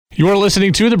You are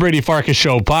listening to the Brady Farkas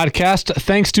Show podcast,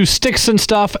 thanks to Sticks and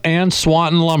Stuff and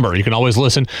Swanton Lumber. You can always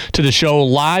listen to the show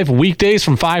live weekdays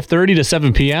from 5:30 to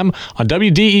 7 p.m. on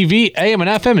WDEV, AM and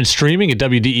FM, and streaming at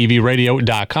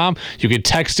WDEVradio.com. You can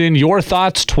text in your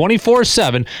thoughts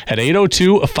 24/7 at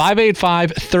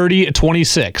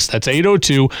 802-585-3026. That's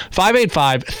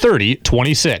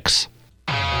 802-585-3026.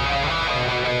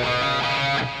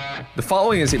 The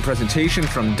following is a presentation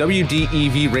from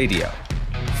WDEV Radio.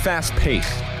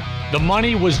 Fast-paced. The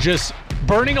money was just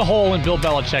burning a hole in Bill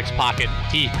Belichick's pocket.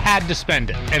 He had to spend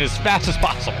it, and as fast as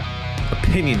possible.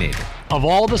 Opinionated. Of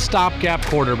all the stopgap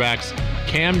quarterbacks,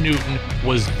 Cam Newton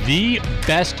was the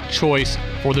best choice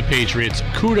for the Patriots.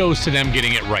 Kudos to them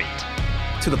getting it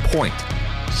right. To the point.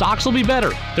 Sox will be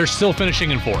better. They're still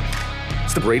finishing in fourth.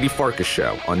 It's the Brady Farkas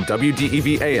Show on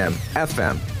WDEV AM,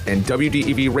 FM, and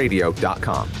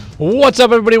WDEVradio.com. What's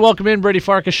up, everybody? Welcome in. Brady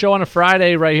Farkas Show on a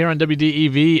Friday right here on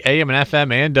WDEV, AM and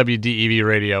FM, and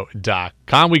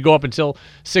WDEVradio.com. We go up until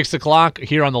 6 o'clock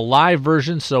here on the live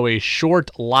version, so a short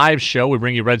live show. We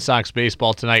bring you Red Sox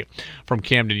baseball tonight from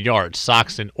Camden Yards.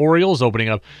 Sox and Orioles opening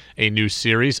up a new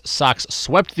series. Sox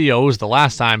swept the O's the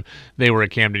last time they were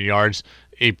at Camden Yards,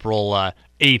 April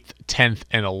 8th, 10th,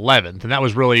 and 11th. And that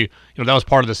was really, that was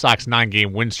part of the Sox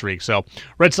 9-game win streak. So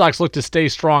Red Sox look to stay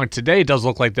strong today. It does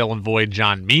look like they'll avoid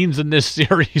John Means in this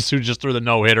series, who just threw the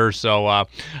no-hitter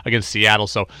against Seattle.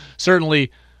 So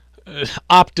certainly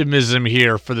optimism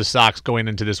here for the Sox going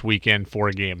into this weekend,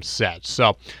 4-game set.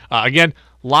 So again,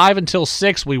 live until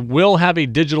 6. We will have a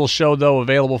digital show, though,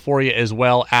 available for you as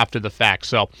well after the fact.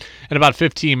 So in about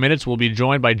 15 minutes, we'll be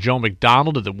joined by Joe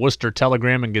McDonald of the Worcester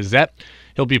Telegram and Gazette.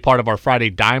 He'll be part of our Friday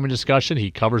Diamond discussion.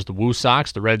 He covers the Woo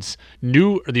Sox, the Red Sox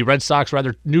new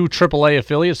AAA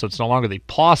affiliate, so it's no longer the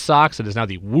Paw Sox. It is now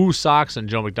the Woo Sox, and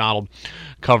Joe McDonald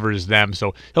covers them.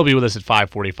 So he'll be with us at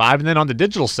 5:45. And then on the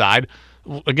digital side,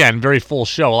 again, very full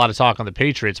show, a lot of talk on the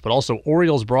Patriots, but also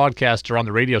Orioles broadcaster on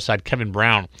the radio side, Kevin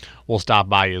Brown, will stop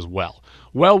by as well.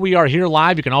 Well, we are here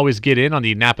live. You can always get in on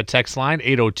the Napa text line,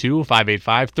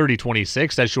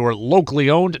 802-585-3026. That's your locally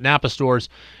owned Napa stores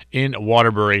in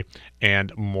Waterbury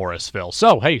and Morrisville.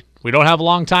 So, hey, we don't have a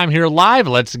long time here live.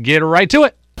 Let's get right to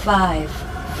it. 5,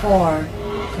 4,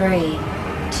 3,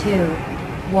 2,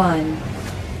 1.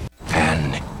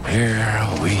 And here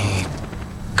we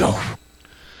go.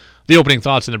 The opening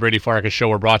thoughts in the Brady Farkas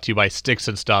Show are brought to you by Sticks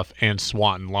and Stuff and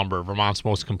Swanton Lumber, Vermont's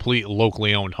most complete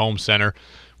locally owned home center,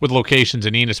 with locations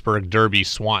in Enosburg, Derby,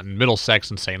 Swanton,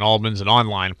 Middlesex, and St. Albans, and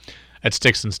online at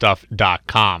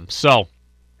sticksandstuff.com. So,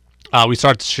 we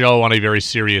start the show on a very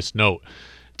serious note.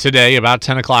 Today, about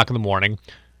 10 o'clock in the morning,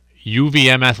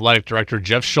 UVM Athletic Director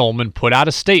Jeff Shulman put out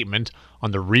a statement on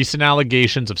the recent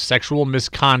allegations of sexual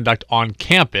misconduct on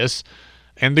campus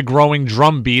and the growing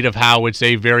drumbeat of how it's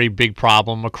a very big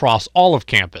problem across all of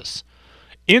campus.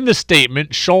 In the statement,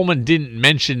 Shulman didn't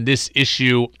mention this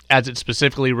issue as it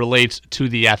specifically relates to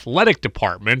the athletic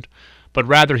department, but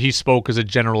rather he spoke as a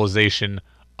generalization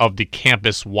of the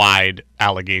campus-wide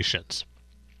allegations.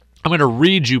 I'm going to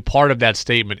read you part of that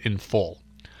statement in full.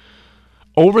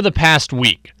 Over the past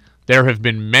week, there have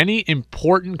been many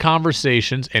important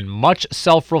conversations and much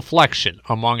self-reflection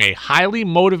among a highly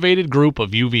motivated group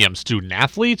of UVM student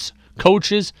athletes,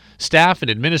 coaches, staff, and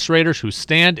administrators who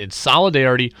stand in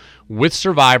solidarity with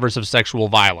survivors of sexual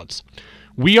violence.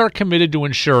 We are committed to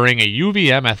ensuring a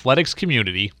UVM athletics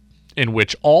community in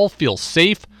which all feel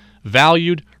safe,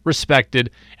 valued, respected,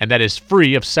 and that is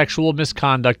free of sexual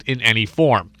misconduct in any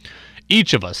form.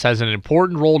 Each of us has an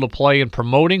important role to play in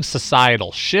promoting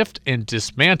societal shift and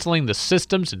dismantling the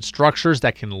systems and structures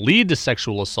that can lead to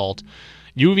sexual assault.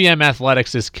 UVM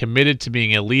Athletics is committed to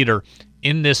being a leader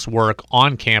in this work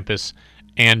on campus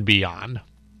and beyond.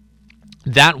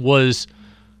 That was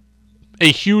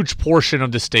a huge portion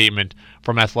of the statement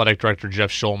from Athletic Director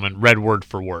Jeff Shulman, read word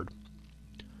for word.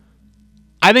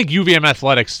 I think UVM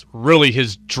Athletics really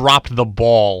has dropped the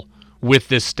ball with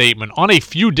this statement on a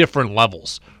few different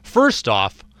levels. First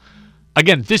off,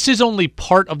 again, this is only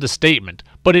part of the statement,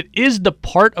 but it is the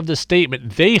part of the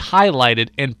statement they highlighted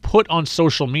and put on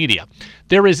social media.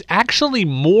 There is actually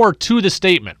more to the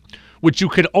statement, which you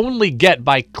could only get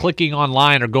by clicking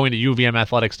online or going to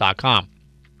uvmathletics.com.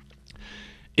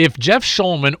 If Jeff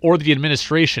Shulman or the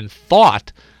administration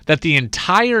thought that the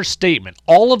entire statement,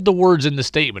 all of the words in the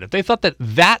statement, if they thought that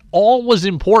that all was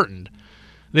important,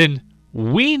 then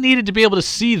we needed to be able to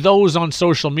see those on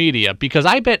social media, because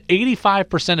I bet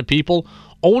 85% of people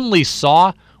only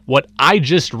saw what I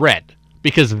just read,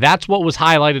 because that's what was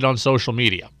highlighted on social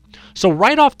media. So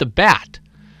right off the bat,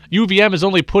 UVM is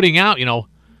only putting out,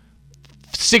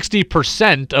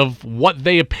 60% of what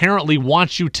they apparently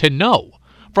want you to know.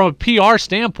 from a PR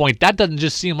standpoint, that doesn't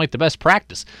just seem like the best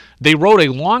practice. They wrote a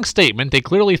long statement. They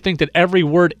clearly think that every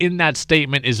word in that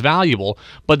statement is valuable,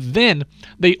 but then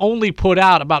they only put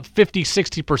out about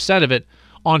 50-60% of it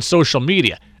on social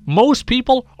media. Most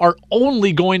people are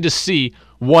only going to see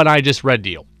what I just read to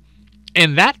you.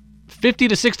 And that 50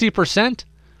 to 60%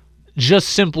 just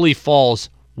simply falls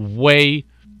way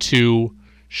too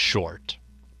short.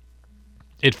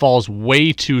 It falls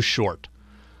way too short.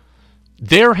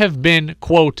 There have been,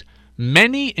 quote,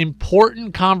 many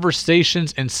important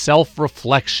conversations and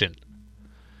self-reflection.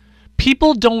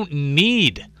 People don't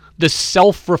need the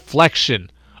self-reflection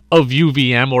of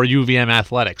UVM or UVM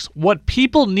Athletics. What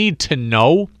people need to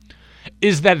know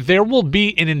is that there will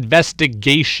be an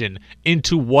investigation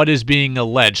into what is being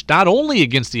alleged, not only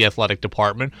against the athletic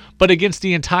department, but against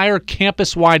the entire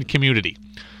campus-wide community.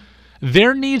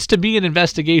 There needs to be an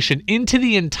investigation into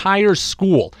the entire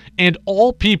school and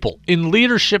all people in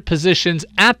leadership positions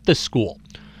at the school.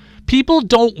 People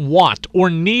don't want or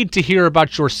need to hear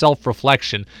about your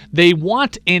self-reflection. They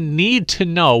want and need to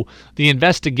know the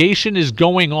investigation is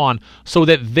going on so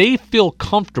that they feel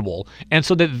comfortable and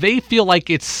so that they feel like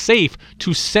it's safe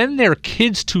to send their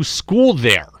kids to school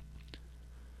there.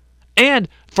 And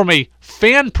from a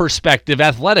fan perspective,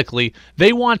 athletically,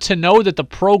 they want to know that the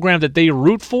program that they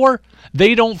root for,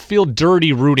 they don't feel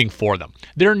dirty rooting for them.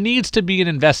 There needs to be an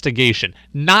investigation,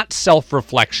 not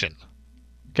self-reflection.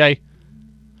 Okay?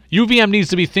 UVM needs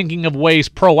to be thinking of ways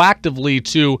proactively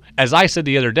to, as I said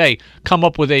the other day, come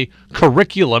up with a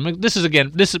curriculum. This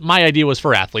is my idea was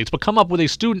for athletes, but come up with a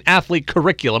student-athlete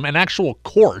curriculum, an actual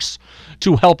course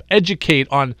to help educate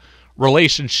on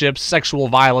relationships, sexual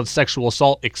violence, sexual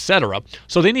assault, etc.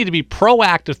 So they need to be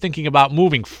proactive thinking about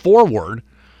moving forward.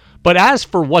 But as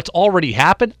for what's already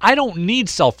happened, I don't need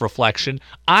self-reflection.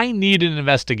 I need an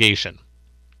investigation.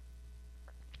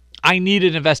 I need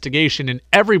an investigation, and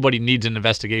everybody needs an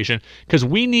investigation, because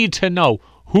we need to know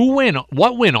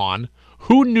what went on,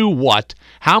 who knew what,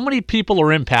 how many people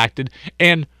are impacted,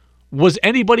 and was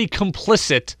anybody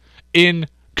complicit in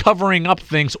covering up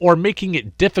things or making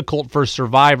it difficult for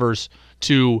survivors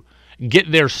to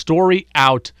get their story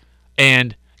out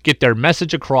and get their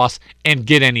message across and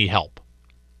get any help.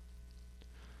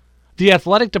 The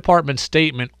athletic department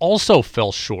statement also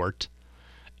fell short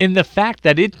in the fact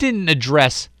that it didn't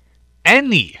address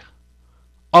any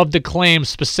of the claims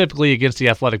specifically against the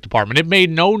athletic department. It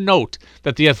made no note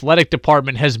that the athletic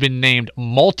department has been named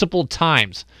multiple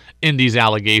times in these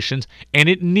allegations, and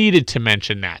it needed to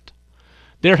mention that.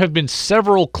 There have been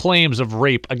several claims of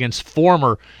rape against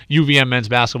former UVM men's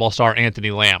basketball star Anthony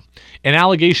Lamb, an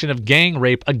allegation of gang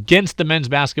rape against the men's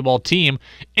basketball team,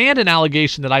 and an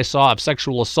allegation that I saw of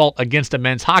sexual assault against a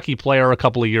men's hockey player a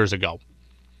couple of years ago.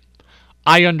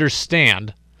 I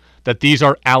understand that these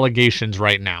are allegations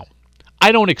right now.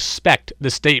 I don't expect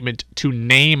the statement to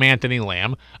name Anthony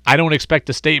Lamb. I don't expect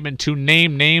the statement to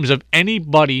name names of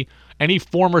anybody, any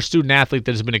former student athlete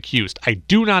that has been accused. I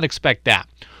do not expect that.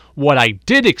 What I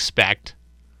did expect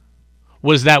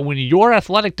was that when your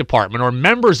athletic department, or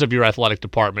members of your athletic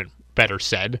department, better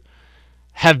said,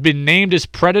 have been named as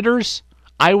predators,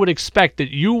 I would expect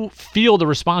that you feel the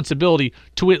responsibility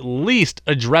to at least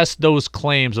address those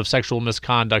claims of sexual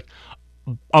misconduct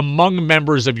among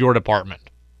members of your department.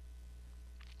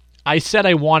 I said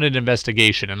I wanted an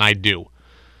investigation, and I do.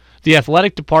 The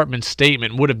athletic department's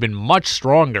statement would have been much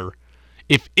stronger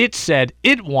if it said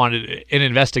it wanted an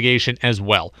investigation as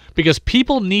well, because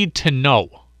people need to know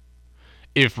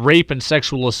if rape and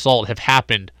sexual assault have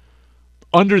happened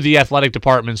under the athletic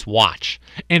department's watch.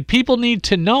 And people need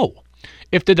to know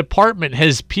if the department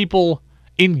has people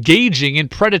engaging in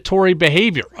predatory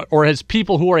behavior, or has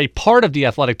people who are a part of the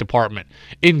athletic department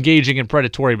engaging in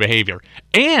predatory behavior.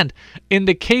 And in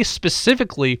the case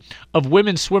specifically of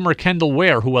women's swimmer Kendall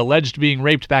Ware, who alleged being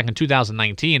raped back in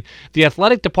 2019, the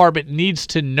athletic department needs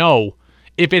to know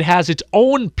if it has its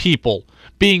own people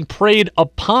being preyed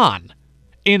upon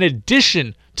in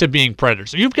addition to being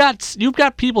predators. So you've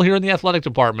got people here in the athletic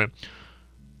department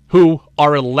who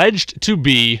are alleged to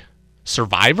be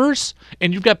survivors,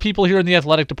 and you've got people here in the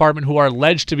athletic department who are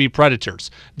alleged to be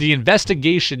predators. The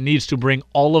investigation needs to bring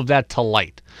all of that to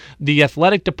light. The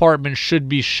athletic department should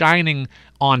be shining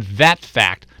on that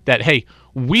fact that, hey,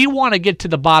 we want to get to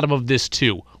the bottom of this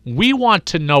too. We want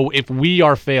to know if we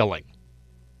are failing.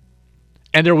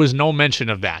 And there was no mention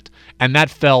of that, and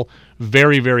that fell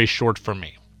very, very short for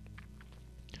me.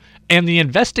 And the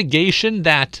investigation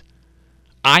that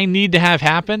I need to have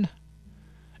happen,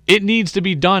 it needs to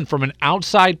be done from an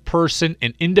outside person,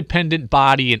 an independent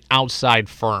body, an outside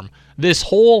firm. This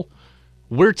whole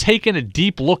we're taking a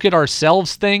deep look at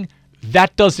ourselves thing,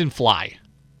 that doesn't fly.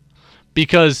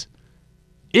 Because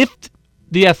if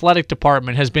the athletic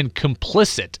department has been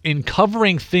complicit in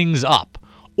covering things up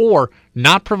or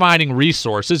not providing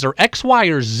resources or X, Y,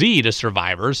 or Z to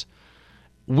survivors,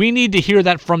 we need to hear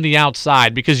that from the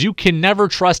outside, because you can never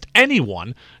trust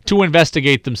anyone to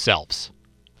investigate themselves.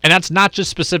 And that's not just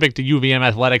specific to UVM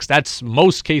Athletics. That's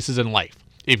most cases in life.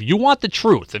 If you want the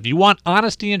truth, if you want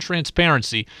honesty and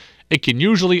transparency, it can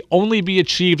usually only be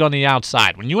achieved on the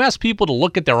outside. When you ask people to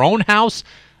look at their own house,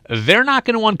 they're not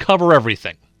going to uncover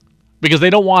everything because they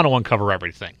don't want to uncover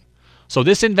everything. So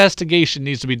this investigation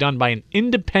needs to be done by an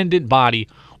independent body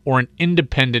or an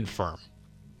independent firm.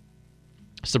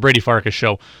 It's the Brady Farkas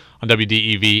Show on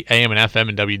WDEV, AM and FM,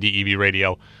 and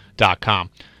WDEVradio.com.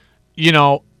 You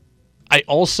know, I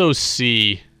also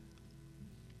see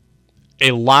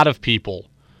a lot of people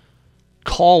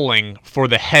calling for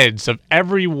the heads of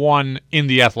everyone in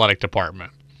the athletic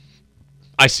department.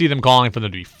 I see them calling for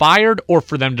them to be fired or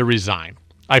for them to resign.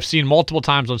 I've seen multiple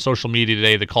times on social media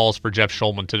today the calls for Jeff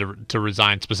Schulman to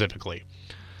resign specifically.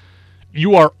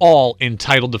 You are all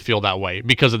entitled to feel that way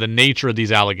because of the nature of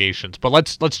these allegations. But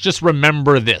let's just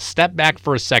remember this. Step back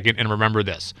for a second and remember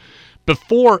this.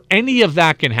 Before any of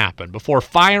that can happen, before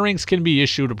firings can be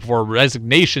issued, before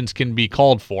resignations can be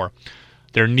called for,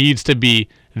 there needs to be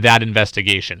that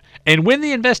investigation. And when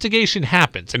the investigation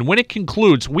happens and when it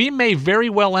concludes, we may very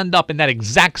well end up in that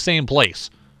exact same place.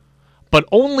 But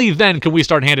only then can we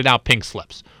start handing out pink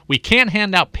slips. We can't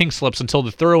hand out pink slips until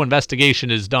the thorough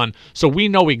investigation is done, so we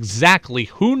know exactly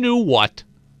who knew what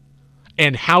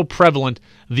and how prevalent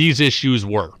these issues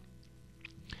were.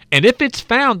 And if it's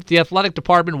found that the athletic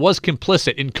department was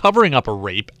complicit in covering up a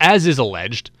rape, as is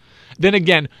alleged,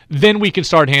 then we can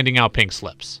start handing out pink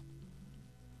slips.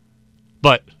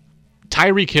 But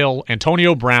Tyreek Hill,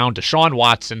 Antonio Brown, Deshaun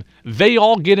Watson, they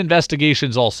all get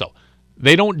investigations also.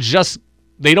 They don't just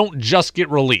get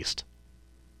released.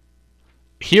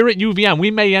 Here at UVM,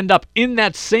 we may end up in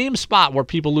that same spot where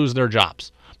people lose their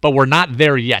jobs, but we're not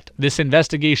there yet. This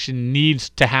investigation needs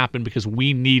to happen because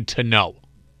we need to know.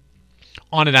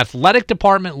 On an athletic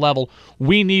department level,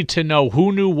 we need to know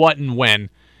who knew what and when,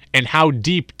 and how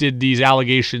deep did these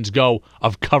allegations go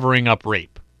of covering up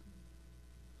rape.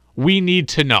 We need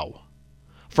to know.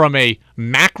 From a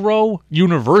macro,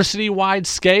 university-wide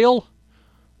scale,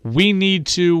 we need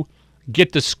to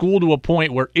get the school to a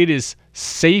point where it is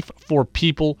safe for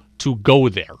people to go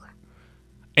there.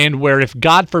 And where if,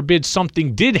 God forbid,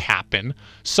 something did happen,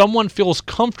 someone feels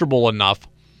comfortable enough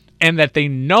and that they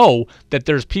know that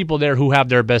there's people there who have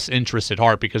their best interests at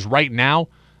heart. Because right now,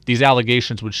 these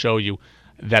allegations would show you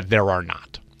that there are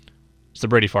not. It's the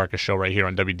Brady Farkas Show right here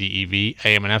on WDEV,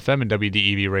 AM and FM, and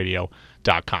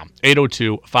WDEVradio.com.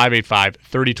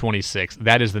 802-585-3026.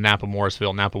 That is the Napa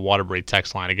Morrisville, Napa Waterbury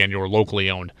text line. Again, your locally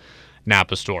owned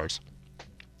Napa stores.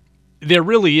 There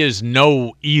really is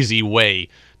no easy way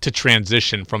to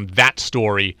transition from that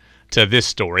story to this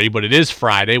story, but it is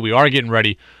Friday. We are getting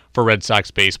ready for Red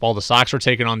Sox baseball. The Sox are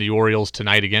taking on the Orioles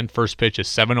tonight again. First pitch is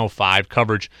 7:05.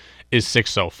 Coverage is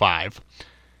 6:05.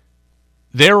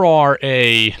 There are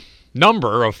a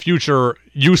number of future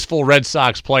useful Red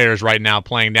Sox players right now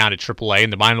playing down at AAA,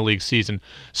 and the minor league season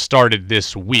started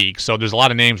this week. So there's a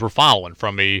lot of names we're following,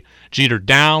 from a Jeter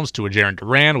Downs to a Jarren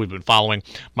Duran. We've been following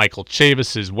Michael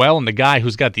Chavis as well, and the guy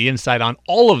who's got the insight on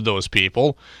all of those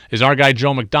people is our guy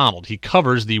Joe McDonald. He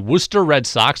covers the Worcester Red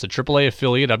Sox, the AAA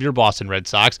affiliate of your Boston Red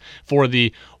Sox, for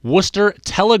the Worcester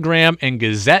Telegram and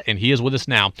Gazette, and he is with us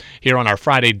now here on our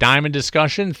Friday Diamond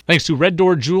discussion. Thanks to Red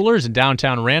Door Jewelers in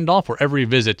downtown Randolph, where every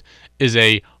visit is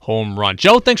a home run.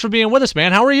 Joe, thanks for being with us,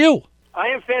 man. How are you? I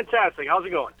am fantastic. How's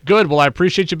it going? Good. Well, I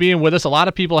appreciate you being with us. A lot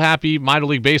of people happy minor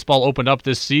league baseball opened up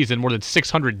this season, more than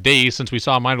 600 days since we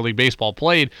saw minor league baseball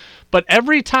played. But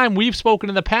every time we've spoken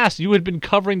in the past, you had been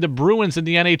covering the Bruins in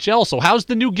the NHL. So how's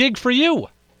the new gig for you?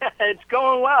 It's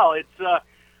going well.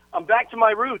 I'm back to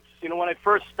my roots. You know, when I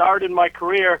first started my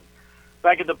career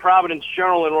back at the Providence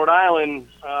Journal in Rhode Island,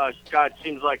 God, it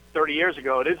seems like 30 years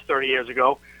ago. It is 30 years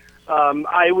ago.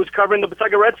 I was covering the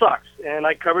Pawtucket Red Sox, and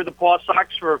I covered the Paw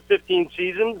Sox for 15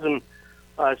 seasons, and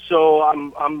so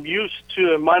I'm used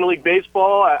to minor league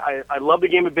baseball. I love the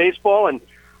game of baseball, and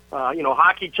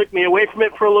hockey took me away from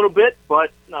it for a little bit,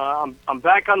 but I'm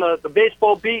back on the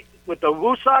baseball beat with the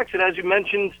Woo Sox, and as you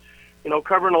mentioned,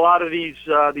 covering a lot of these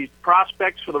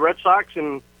prospects for the Red Sox,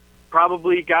 and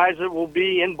probably guys that will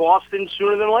be in Boston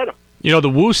sooner than later. You know, the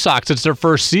Woo Sox, it's their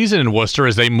first season in Worcester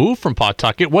as they move from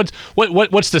Pawtucket. What's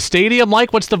the stadium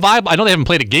like? What's the vibe? I know they haven't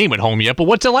played a game at home yet, but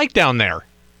what's it like down there?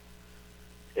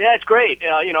 Yeah, it's great.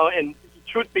 And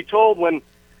truth be told, when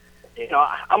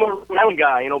I'm a Rhode Island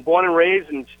guy, born and raised,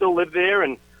 and still live there.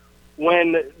 And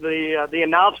when the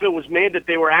announcement was made that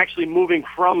they were actually moving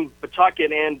from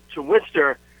Pawtucket and to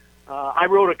Worcester, I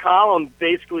wrote a column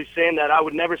basically saying that I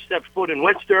would never step foot in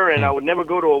Worcester and I would never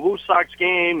go to a Woo Sox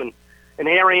game. And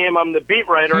here I am. I'm the beat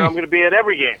writer. I'm going to be at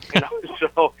every game.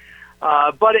 So,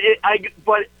 but I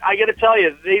got to tell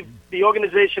you, the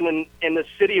organization and the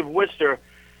city of Worcester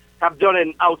have done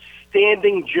an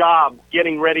outstanding job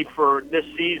getting ready for this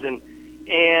season.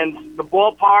 And the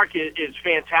ballpark is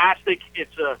fantastic.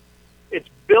 It's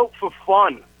built for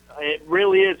fun. It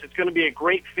really is. It's going to be a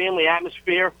great family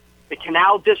atmosphere. The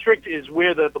Canal District is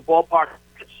where the ballpark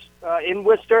is in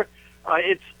Worcester.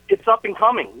 It's up and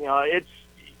coming. The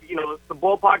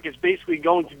ballpark is basically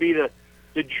going to be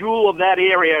the jewel of that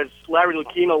area, as Larry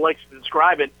Lucchino likes to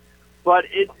describe it. But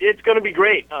it's going to be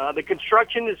great. The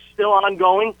construction is still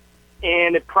ongoing,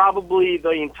 and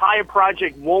the entire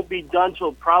project won't be done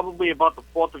till probably about the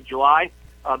 4th of July.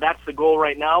 That's the goal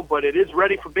right now. But it is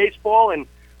ready for baseball, and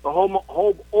the home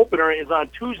opener is on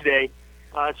Tuesday.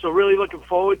 So really looking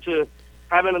forward to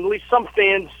having at least some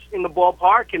fans in the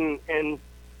ballpark and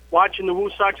watching the Woo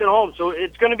Sox at home. So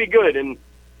it's going to be good. And,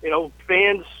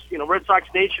 fans, Red Sox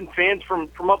Nation fans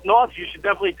from up north, you should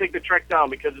definitely take the trek down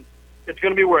because it's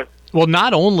going to be worth it. Well,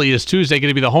 not only is Tuesday going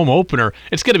to be the home opener,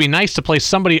 it's going to be nice to play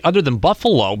somebody other than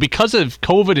Buffalo. Because of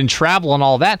COVID and travel and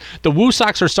all that, the Woo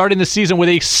Sox are starting the season with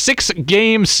a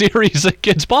 6-game series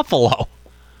against Buffalo.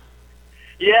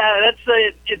 Yeah,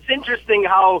 it's interesting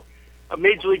how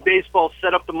Major League Baseball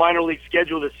set up the minor league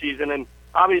schedule this season, and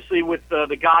obviously with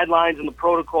the guidelines and the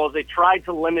protocols, they tried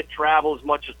to limit travel as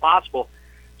much as possible.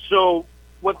 So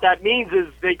what that means is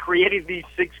they created these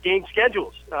 6-game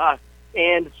schedules,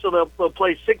 and so they'll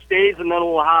play 6 days, and then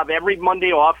we'll have every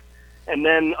Monday off, and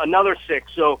then another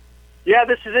 6. So yeah,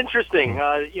 this is interesting.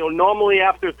 Normally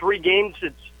after 3 games,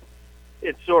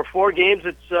 or 4 games,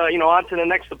 it's on to the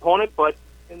next opponent, but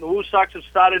the Woo Sox have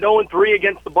started 0-3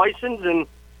 against the Bisons, and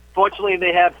fortunately,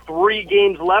 they have 3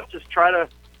 games left to try to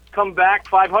come back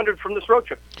 500 from this road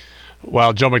trip.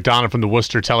 Well, Joe McDonald from the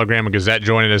Worcester Telegram and Gazette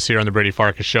joining us here on the Brady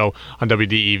Farkas Show on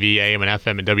WDEV AM and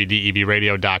FM and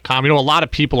WDEVradio.com. A lot of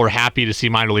people are happy to see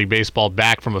minor league baseball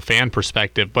back from a fan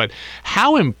perspective, but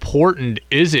how important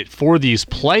is it for these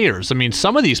players? I mean,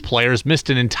 some of these players missed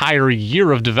an entire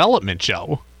year of development,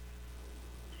 Joe.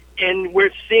 And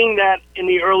we're seeing that in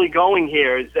the early going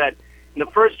here is that in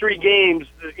the first 3 games,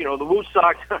 the Woo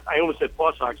Sox, I almost said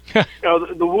Paw Sox,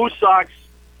 the Woo Sox,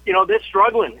 they're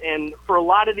struggling. And for a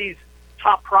lot of these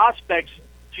top prospects,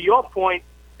 to your point,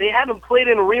 they haven't played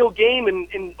in a real game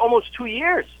in almost 2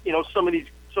 years, some of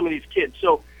these kids.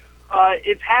 So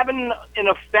it's having an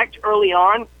effect early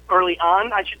on,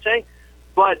 I should say.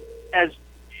 But as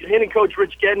hitting coach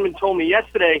Rich Gedman told me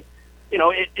yesterday,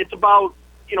 it's about,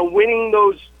 winning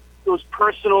those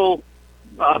personal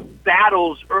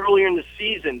battles earlier in the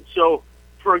season. So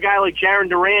for a guy like Jarren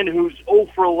Duran, who's 0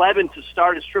 for 11 to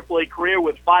start his AAA career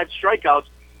with 5 strikeouts,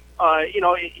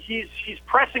 he's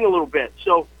pressing a little bit.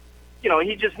 So,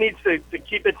 he just needs to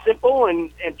keep it simple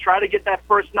and try to get that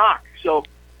first knock. So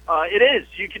it is.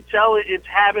 You can tell it's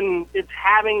having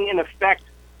an effect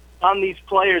on these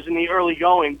players in the early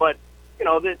going. But,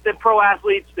 they're pro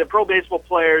athletes, they're pro baseball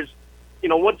players.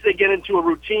 Once they get into a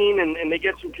routine and they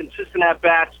get some consistent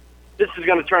at-bats, this is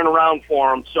going to turn around for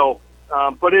them. So,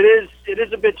 but it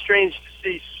is a bit strange to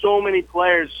see so many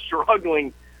players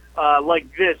struggling like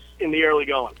this in the early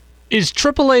going. Is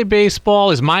AAA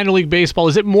baseball, is minor league baseball,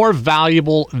 is it more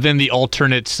valuable than the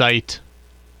alternate site?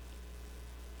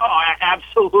 Oh,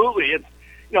 absolutely. It's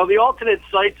the alternate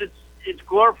sites. It's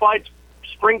glorified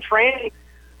spring training.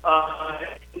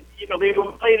 They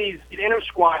would play these inter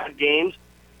squad games,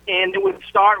 and it would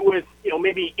start with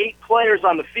maybe 8 players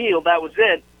on the field. That was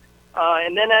it.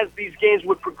 And then as these games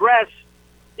would progress,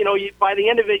 by the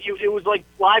end of it, it was like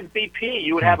live BP.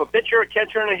 You would have a pitcher, a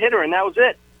catcher, and a hitter, and that was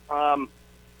it.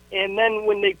 And then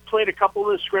when they played a couple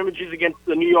of the scrimmages against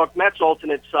the New York Mets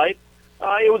alternate site,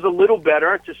 it was a little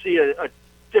better to see a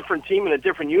different team in a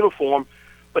different uniform.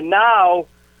 But now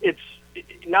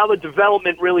the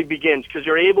development really begins because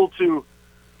you're able to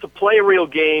play a real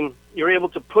game. You're able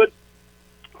to put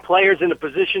players in a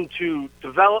position to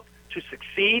develop, to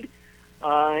succeed.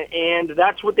 And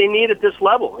that's what they need at this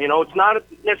level. It's not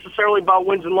necessarily about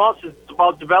wins and losses. It's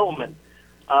about development.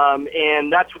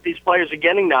 And that's what these players are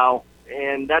getting now.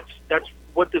 And that's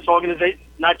what this organization,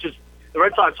 not just the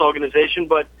Red Sox organization,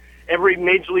 but every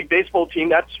Major League Baseball team,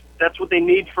 that's what they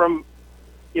need from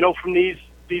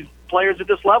these players at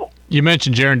this level. You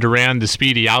mentioned Jarren Duran, the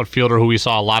speedy outfielder who we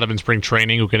saw a lot of in spring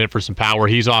training, who can hit for some power.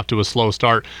 He's off to a slow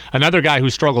start. Another guy who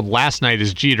struggled last night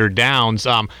is Jeter Downs.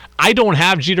 I don't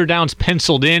have Jeter Downs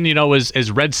penciled in,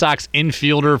 as Red Sox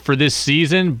infielder for this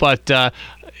season, but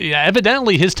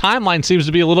evidently his timeline seems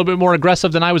to be a little bit more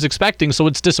aggressive than I was expecting, so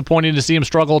it's disappointing to see him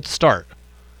struggle at the start.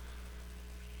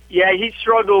 Yeah, he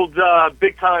struggled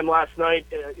big time last night.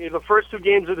 In the first 2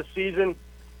 games of the season,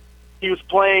 he was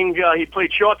playing. He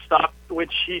played shortstop,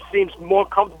 which he seems more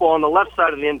comfortable on the left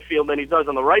side of the infield than he does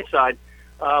on the right side.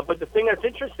 But the thing that's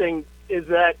interesting is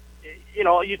that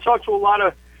you talk to a lot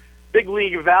of big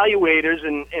league evaluators,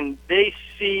 and they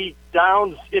see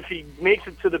Downs, if he makes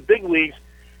it to the big leagues,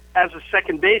 as a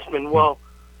second baseman. Well,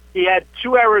 he had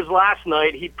 2 errors last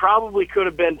night. He probably could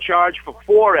have been charged for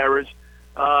 4 errors.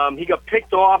 He got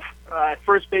picked off at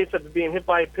first base after being hit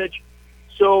by a pitch.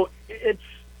 So it's.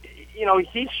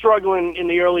 He's struggling in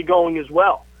the early going as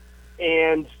well.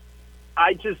 And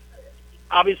obviously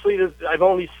I've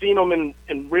only seen him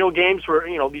in real games for,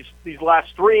 these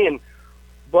last 3.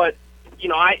 But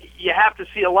you have to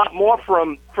see a lot more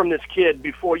from this kid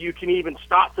before you can even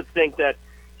start to think that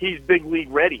he's big league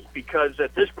ready, because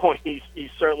at this point he's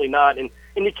certainly not. And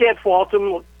you can't fault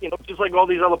him, just like all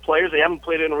these other players. They haven't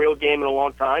played in a real game in a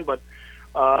long time. But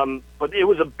it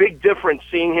was a big difference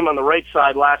seeing him on the right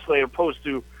side last night opposed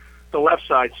to the left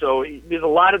side. So there's a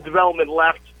lot of development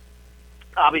left,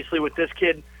 obviously, with this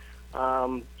kid.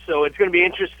 So it's going to be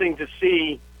interesting to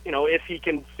see, if he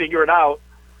can figure it out.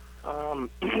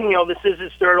 This is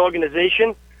his 3rd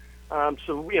organization.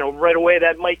 So, right away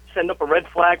that might send up a red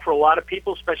flag for a lot of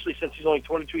people, especially since he's only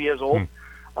 22 years old.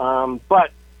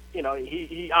 But,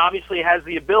 he obviously has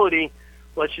the ability.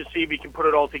 Let's just see if he can put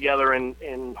it all together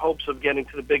in hopes of getting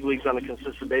to the big leagues on a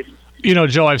consistent basis.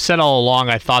 Joe, I've said all along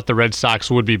I thought the Red Sox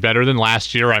would be better than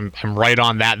last year. I'm right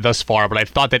on that thus far, but I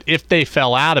thought that if they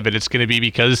fell out of it, it's going to be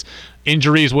because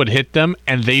injuries would hit them,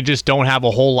 and they just don't have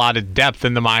a whole lot of depth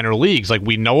in the minor leagues. Like,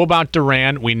 we know about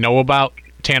Duran, we know about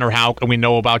Tanner Houck, and we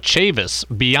know about Chavis.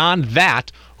 Beyond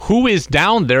that, who is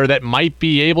down there that might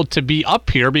be able to be up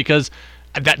here? Because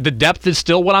the depth is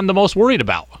still what I'm the most worried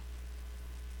about.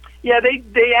 Yeah,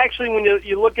 they actually, when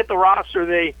you look at the roster,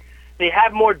 they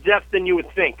have more depth than you would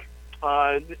think.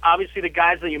 Obviously, the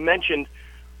guys that you mentioned,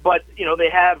 but they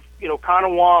have Connor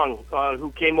Wong,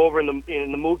 who came over in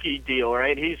the Mookie deal,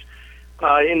 right? He's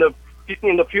in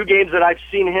the few games that I've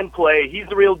seen him play, he's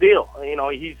the real deal.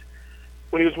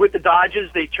 When he was with the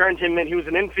Dodgers, they turned him in. He was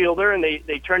an infielder, and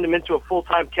they turned him into a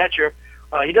full-time catcher.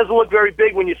 He doesn't look very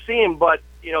big when you see him, but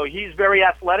he's very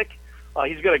athletic.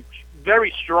 He's got a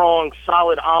very strong,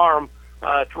 solid arm.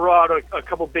 Threw out a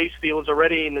couple base stealers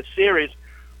already in the series,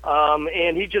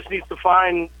 and he just needs to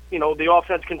find the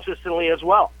offense consistently as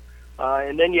well.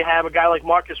 And then you have a guy like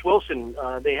Marcus Wilson.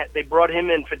 They brought him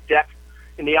in for depth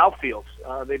in the outfield.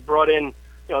 They brought in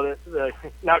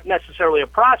not necessarily a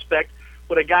prospect,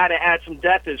 but a guy to add some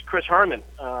depth is Chris Herman.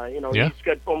 He's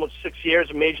got almost 6 years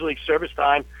of Major League service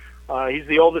time. He's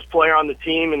the oldest player on the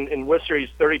team in Worcester. He's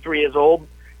 33 years old.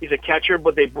 He's a catcher,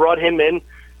 but they brought him in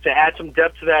to add some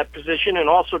depth to that position and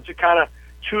also to kind of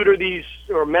tutor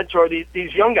or mentor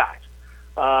these young guys.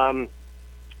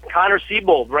 Connor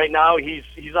Siebold, right now,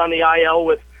 he's on the IL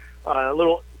with a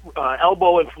little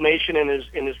elbow inflammation in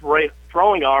his right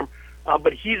throwing arm,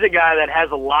 but he's a guy that has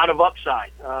a lot of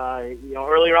upside.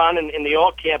 Earlier on in the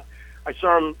all camp, I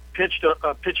saw him pitch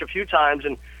a few times,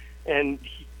 and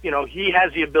he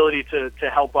has the ability to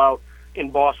help out in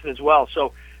Boston as well.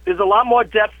 So there's a lot more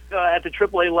depth at the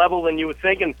AAA level than you would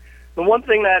think. And the one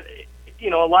thing that, a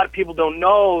lot of people don't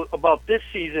know about this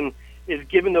season is,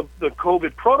 given the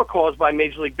COVID protocols by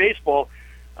Major League Baseball,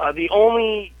 the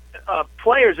only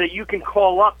players that you can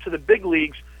call up to the big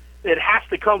leagues, it has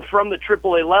to come from the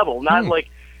AAA level. Not like,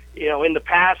 in the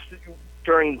past,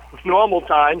 during normal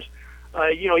times,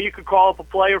 you could call up a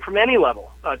player from any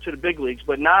level to the big leagues.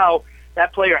 But now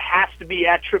that player has to be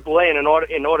at AAA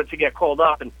in order to get called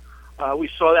up. And we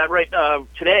saw that right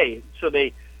today. So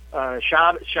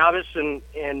Chavez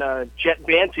and Jet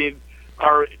Banty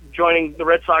are joining the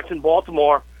Red Sox in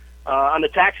Baltimore on the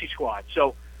taxi squad.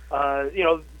 So,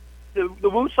 the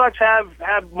Woo Sox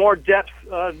have more depth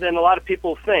than a lot of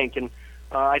people think. And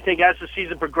I think as the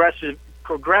season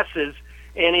progresses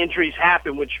and injuries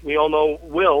happen, which we all know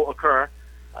will occur,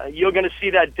 you're going to see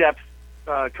that depth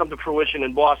come to fruition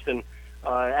in Boston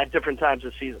at different times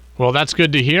this season. Well, that's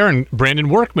good to hear, and Brandon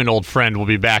Workman, old friend, will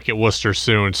be back at Worcester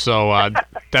soon, so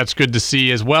that's good to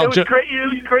see as well. It was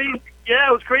crazy. Yeah,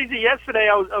 it was crazy. Yesterday,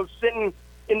 I was sitting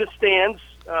in the stands,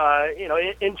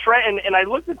 in Trenton, and I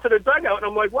looked into the dugout, and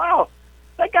I'm like, wow,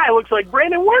 that guy looks like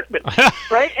Brandon Workman,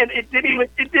 right? And it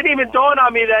didn't even dawn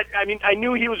on me that, I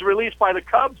knew he was released by the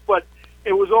Cubs, but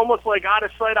it was almost like out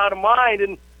of sight, out of mind,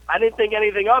 and I didn't think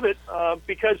anything of it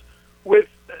because with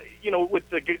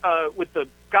the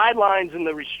guidelines and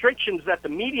the restrictions that the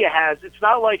media has, it's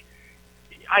not like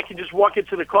I can just walk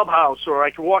into the clubhouse or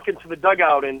I can walk into the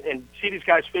dugout and see these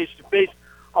guys face to face.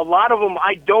 A lot of them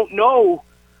I don't know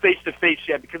face to face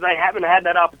yet because I haven't had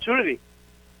that opportunity.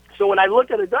 So when I looked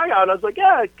at the dugout, I was like,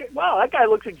 yeah, wow, that guy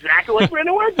looks exactly like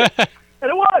Brandon Workman. And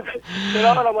it was. And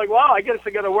I'm like, wow, I guess I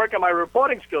got to work on my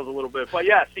reporting skills a little bit. But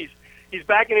yes, he's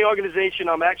back in the organization.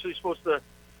 I'm actually supposed to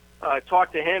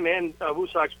talk to him and Blue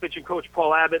Sox pitching coach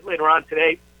Paul Abbott later on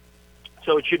today.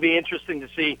 So it should be interesting to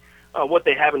see what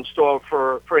they have in store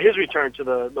for his return to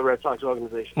the Red Sox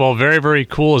organization. Well, very, very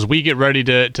cool as we get ready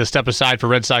to step aside for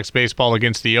Red Sox baseball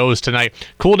against the O's tonight.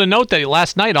 Cool to note that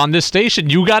last night on this station,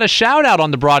 you got a shout-out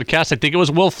on the broadcast. I think it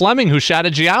was Will Fleming who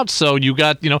shouted you out, so you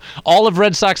got, all of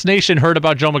Red Sox Nation heard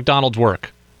about Joe McDonald's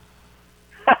work.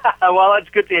 Well, that's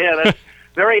good to hear. That's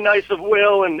very nice of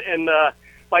Will, and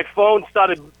my phone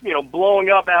started, blowing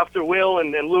up after Will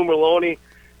and Lou Merlone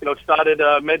started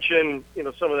mentioning,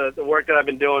 some of the work that I've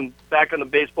been doing back on the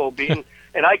baseball beat.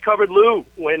 And I covered Lou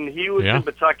when he was in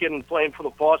Pawtucket and playing for the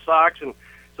Paw Sox. And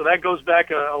so that goes back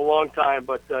a long time.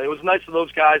 But it was nice of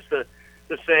those guys to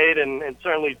say it. And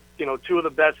certainly, two of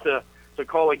the best to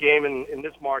call a game in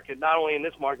this market, not only in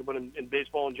this market, but in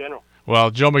baseball in general. Well,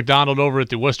 Joe McDonald over at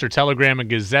the Worcester Telegram and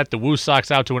Gazette, the Woo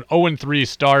Sox out to an 0-3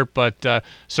 start, but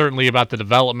certainly about the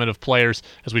development of players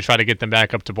as we try to get them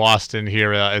back up to Boston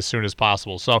here as soon as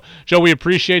possible. So, Joe, we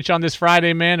appreciate you on this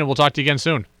Friday, man, and we'll talk to you again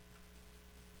soon.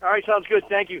 All right, sounds good.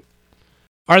 Thank you.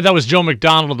 All right, that was Joe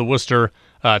McDonald of the Worcester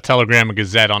Telegram and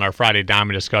Gazette on our Friday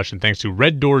Diamond discussion, thanks to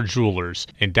Red Door Jewelers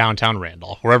in downtown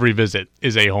Randolph, where every visit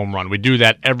is a home run. We do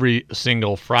that every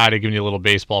single Friday, giving you a little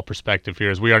baseball perspective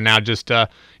here, as we are now just a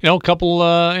couple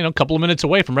of minutes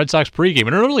away from Red Sox pregame,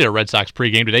 an earlier Red Sox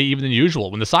pregame today even than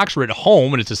usual. When the Sox were at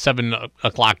home and it's a 7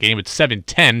 o'clock game, it's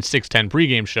 7:10, 6:10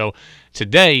 pregame show.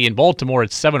 Today in Baltimore,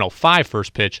 it's 7:05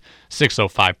 first pitch,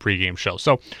 6:05 pregame show.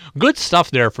 So good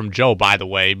stuff there from Joe, by the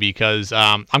way, because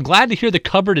I'm glad to hear the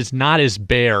cupboard is not as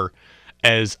bare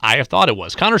as I have thought it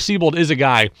was. Connor Siebold is a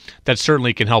guy that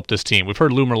certainly can help this team. We've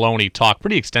heard Lou Merlone talk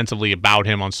pretty extensively about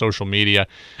him on social media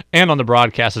and on the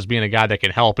broadcast as being a guy that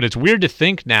can help. But it's weird to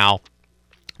think now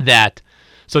that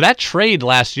trade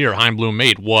last year Chaim Bloom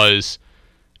made was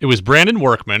Brandon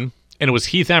Workman and it was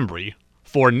Heath Embry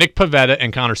for Nick Pivetta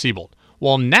and Connor Siebold.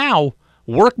 Well, now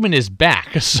Workman is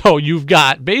back, so you've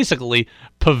got basically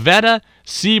Pivetta,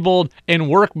 Siebold, and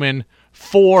Workman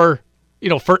for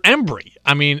Embry.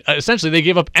 I mean, essentially they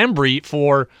gave up Embry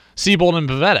for Siebold and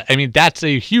Pivetta. I mean, that's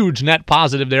a huge net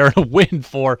positive there, a win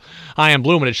for Chaim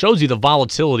Bloom, and it shows you the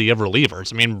volatility of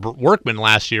relievers. I mean, Workman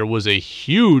last year was a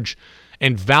huge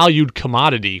and valued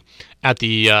commodity at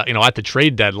the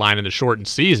trade deadline in the shortened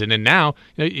season, and now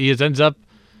he ends up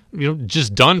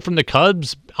just done from the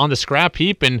Cubs on the scrap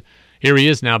heap, and here he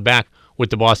is now back with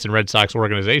the Boston Red Sox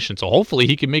organization. So hopefully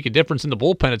he can make a difference in the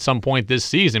bullpen at some point this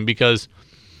season because,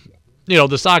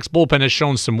 the Sox bullpen has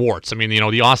shown some warts. I mean,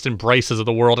 the Austin Bryces of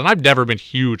the world, and I've never been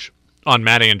huge on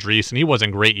Matt Andreessen. He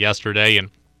wasn't great yesterday, and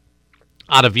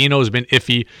Ottavino's been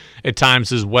iffy at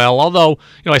times as well, although,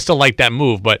 I still like that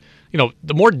move. But,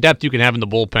 the more depth you can have in the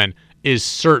bullpen is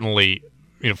certainly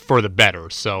for the better.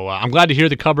 So I'm glad to hear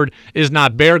the cupboard is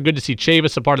not bare. Good to see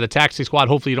Chavis a part of the taxi squad.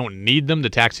 Hopefully you don't need them.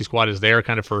 The taxi squad is there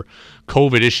kind of for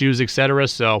COVID issues, etc.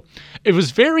 So it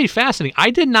was very fascinating. I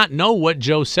did not know what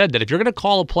Joe said, that if you're going to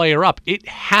call a player up, it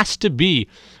has to be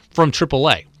from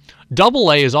AAA.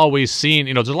 AA is always seen,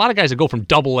 there's a lot of guys that go from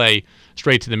AA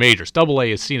straight to the majors. AA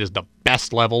is seen as the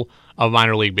best level of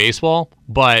minor league baseball.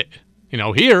 But,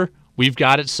 here we've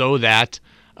got it so that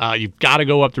you've got to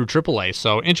go up through AAA.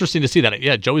 So interesting to see that.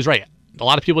 Yeah, Joey's right. A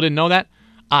lot of people didn't know that.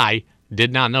 I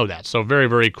did not know that. So very,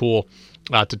 very cool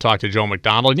to talk to Joe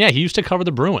McDonald. And yeah, he used to cover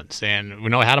the Bruins. And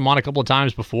I had him on a couple of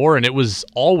times before, and it was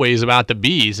always about the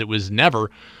Bees. It was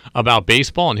never about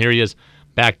baseball. And here he is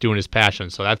back doing his passion.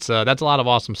 So that's a lot of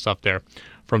awesome stuff there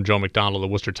from Joe McDonald, the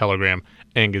Worcester Telegram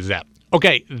and Gazette.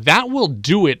 Okay, that will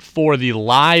do it for the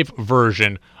live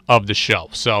version of the show.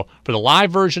 So for the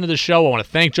live version of the show, I want to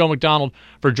thank Joe McDonald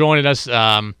for joining us.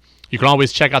 You can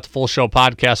always check out the Fulll Show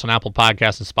podcast on Apple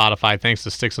Podcasts and Spotify. Thanks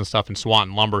to Sticks and Stuff and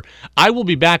Swanton Lumber. I will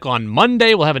be back on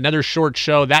Monday. We'll have another short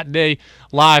show that day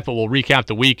live, but we'll recap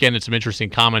the weekend and some interesting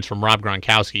comments from Rob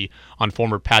Gronkowski on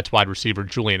former Pats wide receiver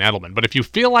Julian Edelman. But if you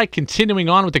feel like continuing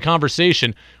on with the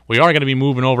conversation, we are going to be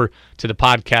moving over to the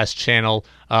podcast channel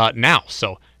now.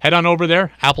 So head on over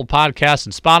there, Apple Podcasts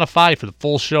and Spotify, for the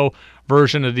Fulll Show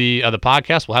version of the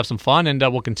podcast. We'll have some fun, and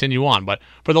we'll continue on. But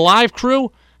for the live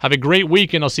crew, have a great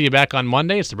week, and I'll see you back on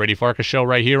Monday. It's the Brady Farkas Show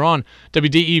right here on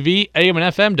WDEV, AM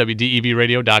and FM,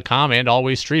 WDEVradio.com, and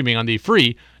always streaming on the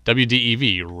free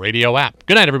WDEV radio app.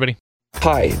 Good night, everybody.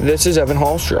 Hi, this is Evan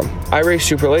Hallstrom. I race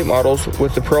super late models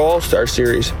with the Pro All-Star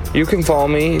Series. You can follow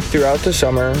me throughout the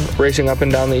summer, racing up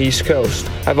and down the East Coast.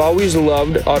 I've always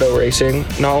loved auto racing.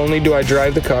 Not only do I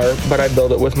drive the car, but I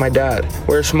build it with my dad.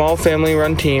 We're a small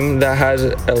family-run team that has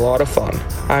a lot of fun.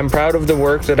 I'm proud of the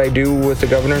work that I do with the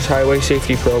Governor's Highway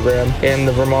Safety Program and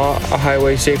the Vermont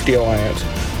Highway Safety Alliance.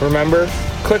 Remember,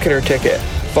 click it or ticket.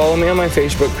 Follow me on my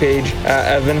Facebook page at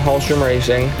Evan Hallstrom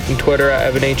Racing and Twitter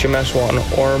at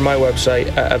EvanHMS1 or my website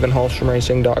at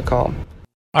evanhallstromracing.com.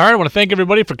 All right, I want to thank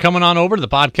everybody for coming on over to the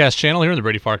podcast channel here on the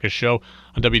Brady Farkas Show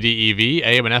on WDEV,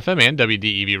 AM and FM, and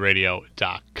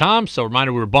WDEVradio.com. So,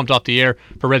 reminder, we were bumped off the air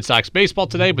for Red Sox baseball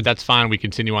today, but that's fine. We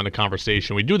continue on the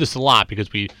conversation. We do this a lot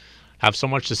because we have so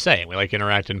much to say, and we like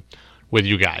interacting with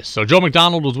you guys. So Joe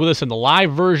McDonald was with us in the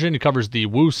live version. He covers the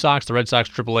Woo Sox, the Red Sox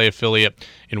AAA affiliate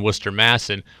in Worcester, Mass.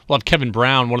 And we'll have Kevin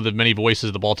Brown, one of the many voices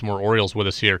of the Baltimore Orioles, with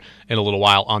us here in a little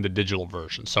while on the digital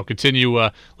version. So continue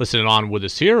listening on with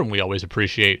us here, and we always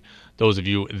appreciate those of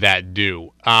you that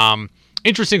do.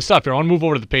 Interesting stuff here. I want to move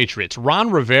over to the Patriots.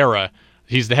 Ron Rivera,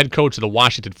 he's the head coach of the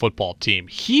Washington football team.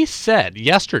 He said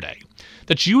yesterday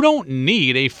that you don't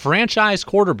need a franchise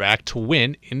quarterback to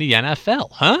win in the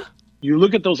NFL, huh? You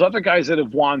look at those other guys that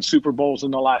have won Super Bowls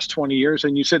in the last 20 years,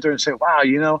 and you sit there and say,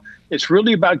 wow, it's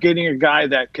really about getting a guy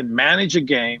that can manage a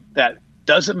game, that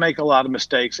doesn't make a lot of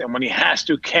mistakes, and when he has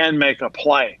to, can make a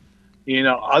play.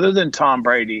 Other than Tom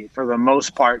Brady, for the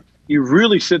most part, you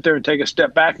really sit there and take a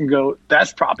step back and go,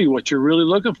 that's probably what you're really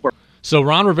looking for. So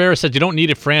Ron Rivera said you don't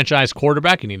need a franchise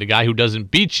quarterback. You need a guy who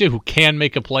doesn't beat you, who can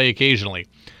make a play occasionally.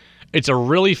 It's a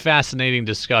really fascinating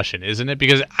discussion, isn't it?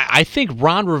 Because I think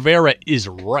Ron Rivera is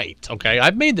right, okay?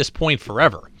 I've made this point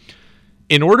forever.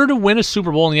 In order to win a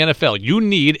Super Bowl in the NFL, you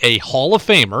need a Hall of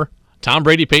Famer, Tom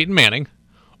Brady, Peyton Manning,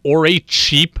 or a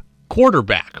cheap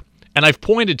quarterback. And I've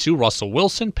pointed to Russell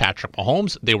Wilson, Patrick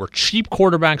Mahomes. They were cheap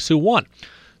quarterbacks who won.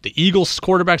 The Eagles'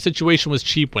 quarterback situation was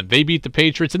cheap when they beat the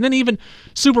Patriots. And then even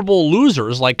Super Bowl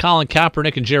losers like Colin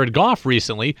Kaepernick and Jared Goff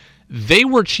recently, they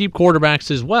were cheap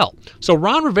quarterbacks as well. So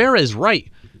Ron Rivera is right.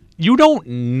 You don't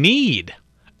need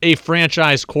a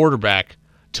franchise quarterback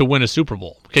to win a Super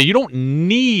Bowl. Okay, you don't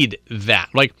need that.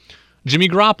 Like Jimmy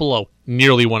Garoppolo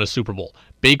nearly won a Super Bowl.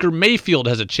 Baker Mayfield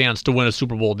has a chance to win a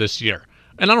Super Bowl this year.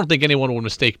 And I don't think anyone would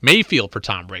mistake Mayfield for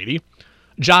Tom Brady.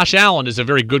 Josh Allen is a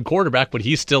very good quarterback, but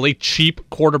he's still a cheap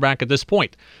quarterback at this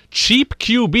point. Cheap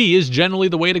QB is generally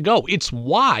the way to go. It's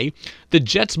why the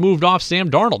Jets moved off Sam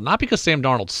Darnold. Not because Sam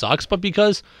Darnold sucks, but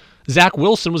because Zach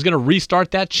Wilson was going to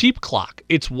restart that cheap clock.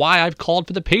 It's why I've called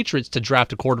for the Patriots to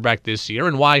draft a quarterback this year,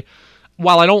 and why,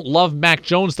 while I don't love Mac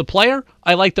Jones, the player,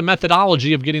 I like the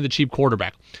methodology of getting the cheap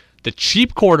quarterback. The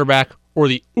cheap quarterback or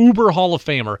the uber Hall of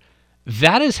Famer,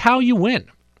 that is how you win.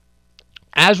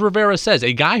 As Rivera says,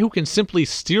 a guy who can simply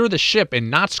steer the ship and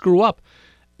not screw up,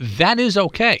 that is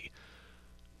okay.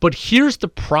 But here's the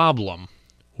problem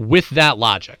with that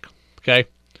logic, okay?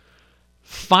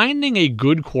 Finding a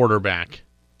good quarterback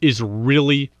is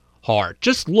really hard.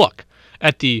 Just look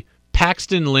at the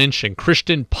Paxton Lynch and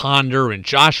Christian Ponder and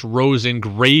Josh Rosen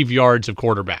graveyards of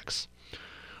quarterbacks.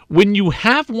 When you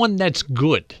have one that's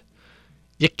good,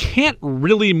 you can't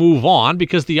really move on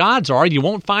because the odds are you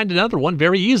won't find another one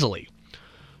very easily.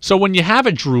 So when you have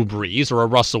a Drew Brees or a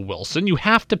Russell Wilson, you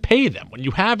have to pay them. When you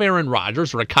have Aaron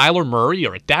Rodgers or a Kyler Murray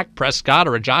or a Dak Prescott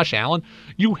or a Josh Allen,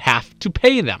 you have to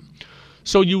pay them.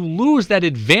 So you lose that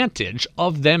advantage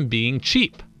of them being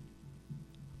cheap.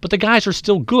 But the guys are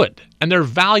still good, and they're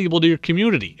valuable to your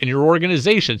community and your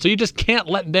organization, so you just can't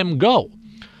let them go.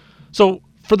 So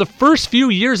for the first few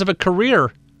years of a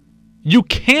career, you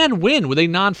can win with a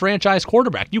non-franchise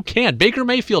quarterback. You can. Baker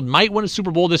Mayfield might win a Super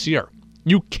Bowl this year.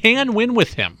 You can win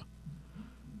with him.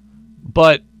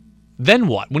 But then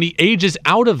what? When he ages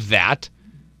out of that,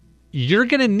 you're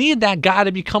going to need that guy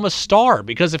to become a star,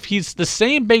 because if he's the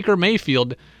same Baker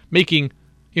Mayfield making,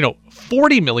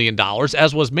 $40 million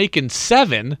as was making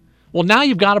 $7, well, now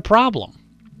you've got a problem.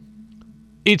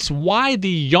 It's why the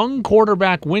young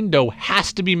quarterback window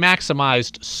has to be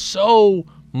maximized so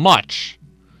much.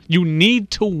 You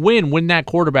need to win when that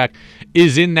quarterback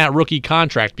is in that rookie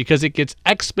contract, because it gets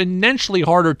exponentially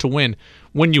harder to win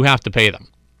when you have to pay them.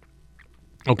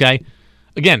 Okay?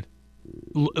 Again,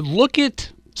 look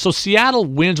at... So Seattle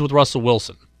wins with Russell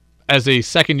Wilson as a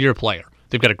second-year player.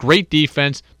 They've got a great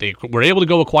defense. They were able to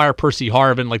go acquire Percy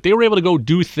Harvin. Like, they were able to go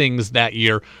do things that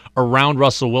year around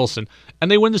Russell Wilson, and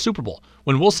they win the Super Bowl.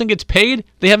 When Wilson gets paid,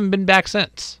 they haven't been back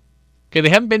since. Okay, they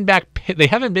haven't been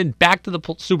back to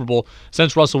the Super Bowl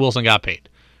since Russell Wilson got paid.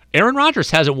 Aaron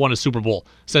Rodgers hasn't won a Super Bowl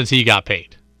since he got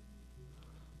paid.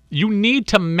 You need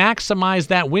to maximize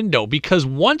that window, because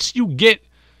once you get,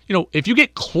 if you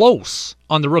get close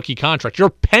on the rookie contract, you're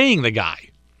paying the guy.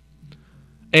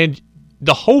 And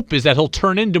the hope is that he'll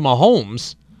turn into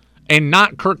Mahomes and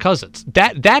not Kirk Cousins.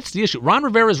 That's the issue. Ron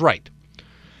Rivera is right.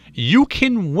 You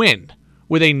can win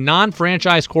with a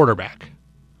non-franchise quarterback,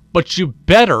 but you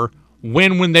better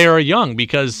win when they are young,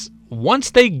 because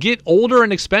once they get older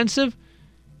and expensive,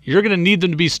 you're going to need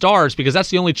them to be stars, because that's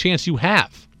the only chance you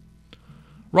have.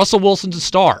 Russell Wilson's a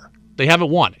star. They haven't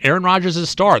won. Aaron Rodgers is a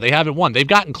star. They haven't won. They've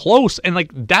gotten close, and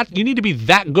like that, you need to be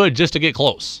that good just to get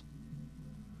close.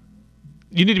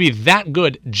 You need to be that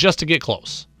good just to get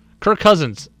close. Kirk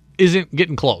Cousins isn't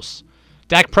getting close.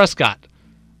 Dak Prescott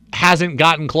hasn't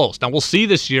gotten close. Now, we'll see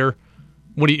this year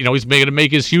when he's going to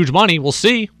make his huge money. We'll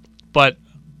see, but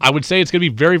I would say it's going to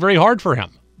be very, very hard for him.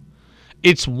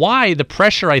 It's why the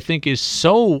pressure, I think, is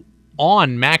so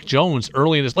on Mac Jones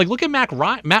early in this. Like, look at Matt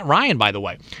Ryan, by the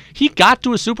way. He got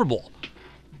to a Super Bowl,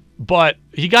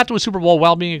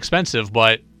 while being expensive,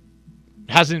 but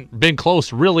hasn't been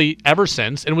close really ever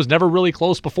since, and was never really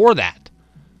close before that.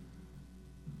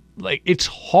 Like, it's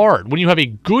hard. When you have a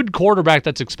good quarterback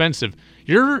that's expensive,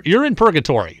 you're in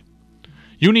purgatory.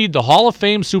 You need the Hall of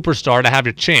Fame superstar to have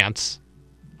your chance,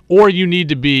 or you need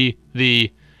to be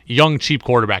the young, cheap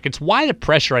quarterback. It's why the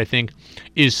pressure, I think,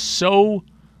 is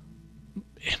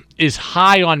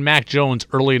high on Mac Jones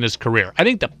early in his career. I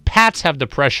think the Pats have the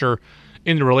pressure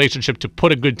in the relationship to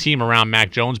put a good team around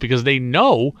Mac Jones, because they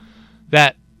know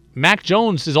that Mac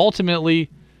Jones is ultimately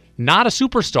not a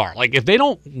superstar. Like, if they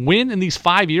don't win in these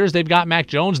 5 years they've got Mac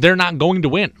Jones, they're not going to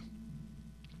win.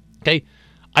 Okay?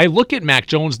 I look at Mac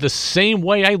Jones the same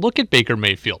way I look at Baker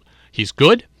Mayfield. He's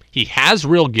good. He has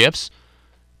real gifts,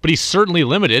 but he's certainly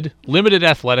limited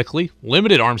athletically,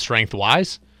 limited arm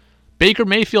strength-wise. Baker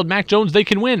Mayfield, Mac Jones, they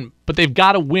can win, but they've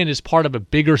got to win as part of a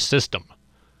bigger system.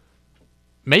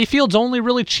 Mayfield's only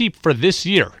really cheap for this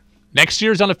year. Next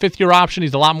year's on a fifth-year option.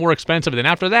 He's a lot more expensive. And then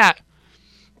after that,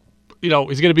 he's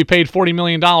going to be paid $40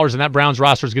 million, and that Browns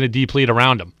roster is going to deplete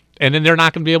around him. And then they're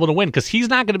not going to be able to win, because he's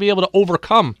not going to be able to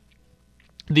overcome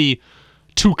the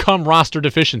to-come roster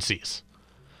deficiencies.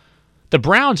 The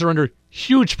Browns are under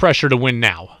huge pressure to win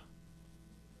now.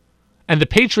 And the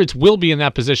Patriots will be in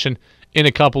that position in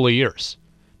a couple of years,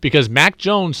 because Mac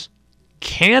Jones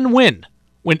can win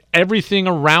when everything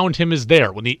around him is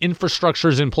there, when the infrastructure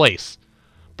is in place.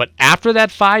 But after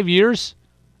that 5 years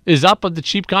is up of the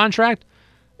cheap contract,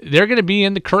 they're going to be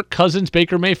in the Kirk Cousins,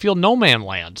 Baker Mayfield no man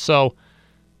land. So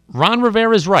Ron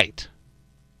Rivera is right.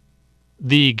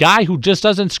 The guy who just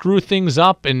doesn't screw things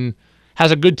up and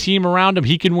has a good team around him,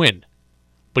 he can win.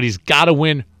 But he's got to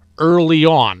win early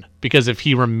on, because if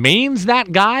he remains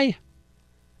that guy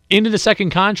into the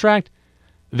second contract,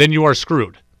 then you are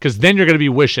screwed, because then you're going to be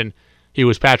wishing he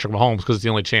was Patrick Mahomes, because it's the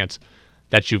only chance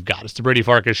that you've got. It's the Brady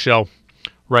Farkas Show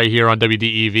right here on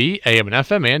WDEV, AM and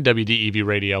FM, and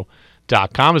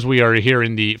WDEVradio.com, as we are here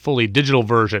in the fully digital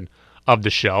version of the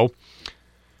show.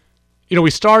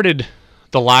 We started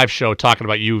the live show talking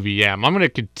about UVM. I'm going to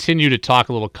continue to talk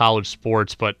a little college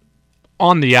sports, but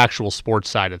on the actual sports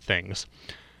side of things.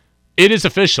 It is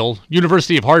official.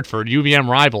 University of Hartford, UVM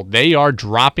rival, they are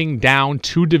dropping down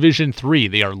to Division III.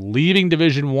 They are leaving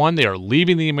Division I. They are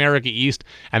leaving the America East,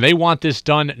 and they want this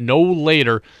done no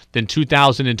later than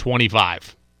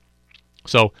 2025.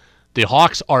 So the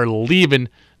Hawks are leaving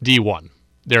D1.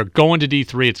 They're going to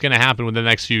D3. It's going to happen within the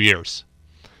next few years.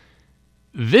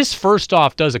 This, first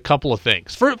off, does a couple of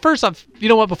things. First off,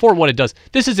 before what it does,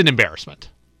 this is an embarrassment.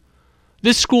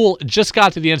 This school just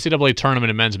got to the NCAA tournament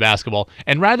in men's basketball,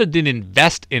 and rather than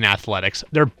invest in athletics,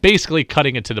 they're basically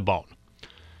cutting it to the bone.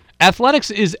 Athletics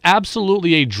is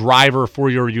absolutely a driver for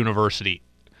your university.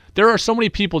 There are so many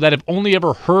people that have only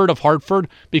ever heard of Hartford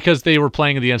because they were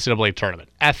playing in the NCAA tournament.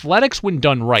 Athletics, when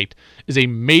done right, is a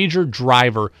major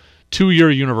driver to your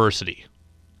university.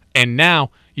 And now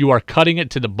you are cutting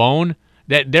it to the bone.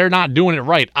 That they're not doing it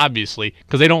right, obviously,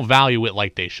 because they don't value it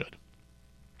like they should.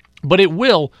 But it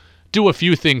will do a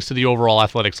few things to the overall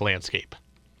athletics landscape.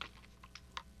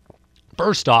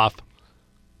 First off,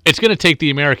 it's going to take the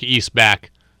America East back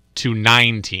to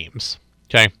 9 teams.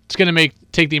 Okay, it's going to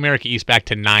take the America East back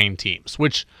to 9 teams,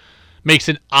 which makes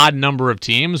an odd number of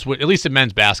teams, at least in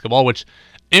men's basketball, which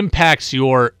impacts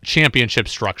your championship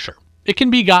structure. It can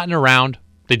be gotten around.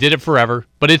 They did it forever,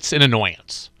 but it's an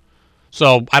annoyance.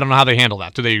 So I don't know how they handle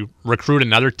that. Do they recruit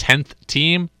another 10th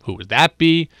team? Who would that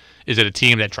be? Is it a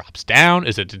team that drops down?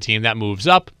 Is it a team that moves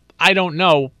up? I don't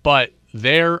know, but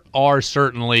there are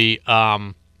certainly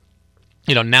now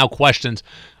questions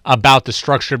about the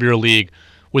structure of your league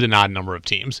with an odd number of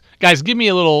teams. Guys, give me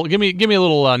a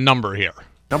little number here.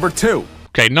 Number 2.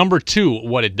 Okay, number 2,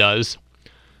 what it does.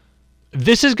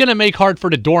 This is going to make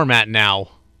Hartford a doormat now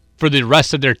for the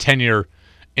rest of their tenure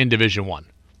in Division 1.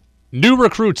 New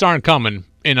recruits aren't coming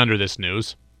in under this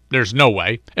news. There's no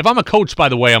way. If I'm a coach, by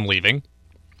the way, I'm leaving.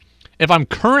 If I'm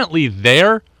currently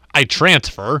there, I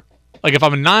transfer. Like if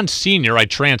I'm a non-senior, I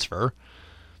transfer.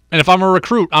 And if I'm a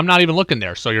recruit, I'm not even looking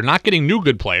there. So you're not getting new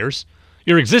good players.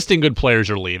 Your existing good players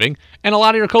are leaving. And a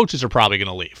lot of your coaches are probably going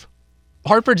to leave.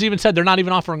 Hartford's even said they're not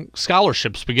even offering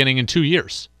scholarships beginning in 2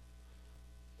 years.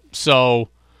 So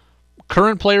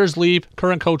current players leave,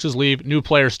 current coaches leave, new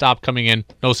players stop coming in,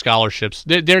 no scholarships.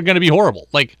 They're going to be horrible.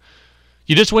 Like,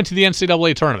 you just went to the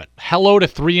NCAA tournament. Hello to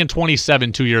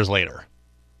 3-27 2 years later.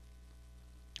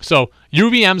 So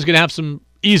UVM's going to have some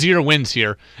easier wins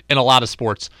here in a lot of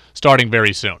sports starting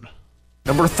very soon.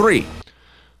 Number 3.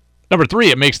 Number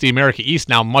 3, it makes the America East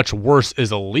now much worse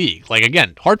as a league. Like,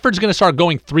 again, Hartford's going to start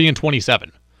going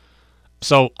 3-27.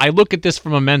 So I look at this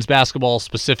from a men's basketball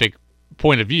specific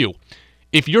point of view.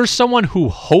 If you're someone who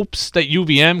hopes that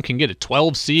UVM can get a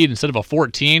 12 seed instead of a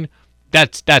 14,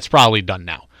 that's probably done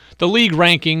now. The league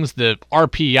rankings, the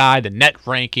RPI, the net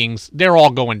rankings, they're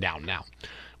all going down now.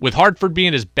 With Hartford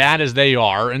being as bad as they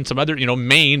are and some other,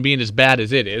 Maine being as bad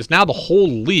as it is, now the whole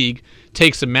league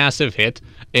takes a massive hit,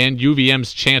 and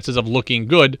UVM's chances of looking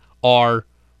good are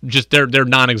just, they're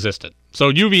non-existent.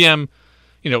 So UVM,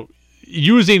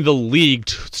 using the league,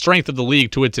 strength of the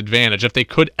league to its advantage, if they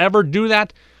could ever do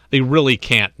that, they really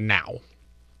can't now.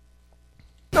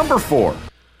 Number 4.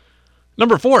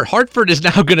 Number 4, Hartford is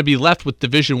now going to be left with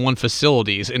Division I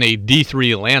facilities in a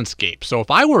D3 landscape. So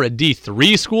if I were a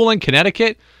D3 school in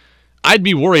Connecticut, I'd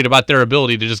be worried about their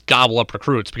ability to just gobble up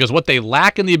recruits, because what they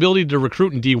lack in the ability to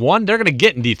recruit in D1, they're going to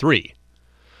get in D3.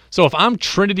 So if I'm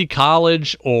Trinity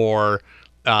College or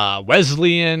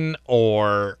Wesleyan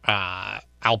or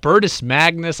Albertus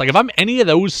Magnus, like if I'm any of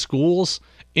those schools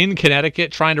in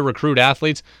Connecticut trying to recruit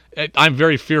athletes, I'm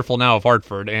very fearful now of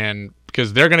Hartford, and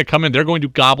because they're going to come in, they're going to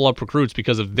gobble up recruits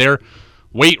because of their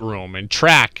weight room and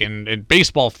track and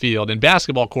baseball field and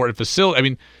basketball court and facility. I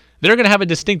mean, they're going to have a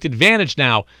distinct advantage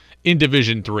now in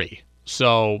Division III.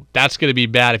 So that's going to be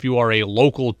bad if you are a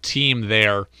local team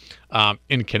there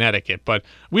in Connecticut. But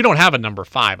we don't have a number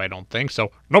 5, I don't think.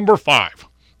 So number 5.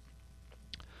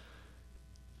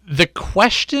 The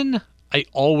question I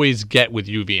always get with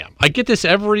UVM, I get this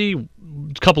every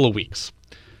couple of weeks.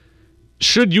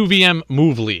 Should UVM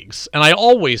move leagues? And I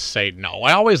always say no.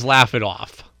 I always laugh it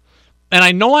off. And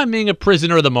I know I'm being a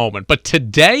prisoner of the moment, but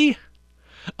today,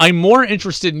 I'm more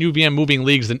interested in UVM moving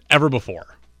leagues than ever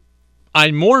before.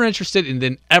 I'm more interested in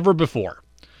than ever before.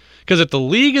 Because if the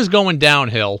league is going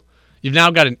downhill, you've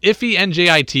now got an iffy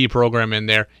NJIT program in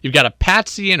there. You've got a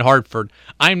Patsy in Hartford.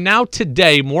 I'm now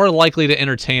today more likely to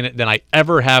entertain it than I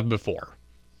ever have before.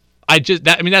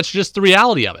 That's just the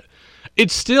reality of it.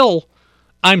 It's still,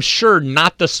 I'm sure,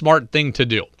 not the smart thing to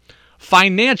do.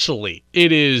 Financially,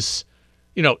 it is,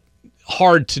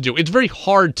 hard to do. It's very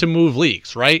hard to move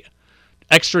leagues, right?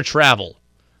 Extra travel,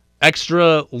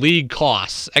 extra league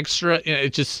costs,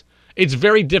 it's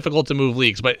very difficult to move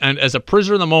leagues. But as a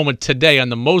prisoner of the moment today, I'm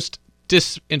the most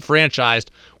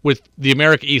disenfranchised with the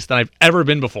America East than I've ever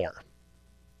been before.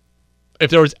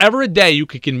 If there was ever a day you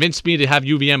could convince me to have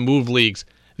UVM move leagues,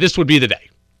 this would be the day.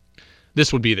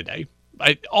 This would be the day.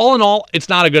 All in all, it's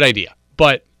not a good idea.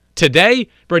 But today,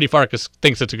 Brady Farkas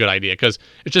thinks it's a good idea because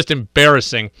it's just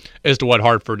embarrassing as to what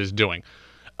Hartford is doing.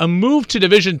 A move to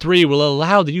Division III will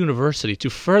allow the university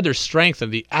to further strengthen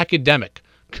the academic,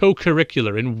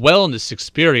 co-curricular, and wellness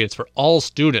experience for all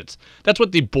students. That's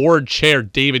what the board chair,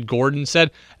 David Gordon,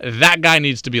 said. That guy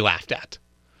needs to be laughed at.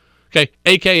 Okay,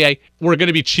 AKA, we're going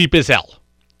to be cheap as hell.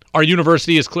 Our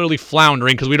university is clearly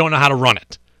floundering because we don't know how to run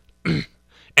it.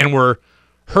 And we're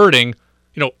hurting.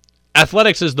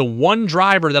 Athletics is the one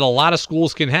driver that a lot of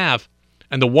schools can have,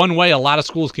 and the one way a lot of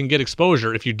schools can get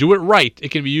exposure. If you do it right,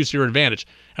 it can be used to your advantage.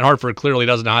 And Hartford clearly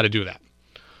doesn't know how to do that.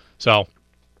 So,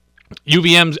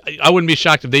 UVM's, I wouldn't be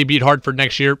shocked if they beat Hartford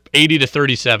next year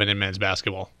 80-37 in men's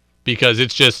basketball, because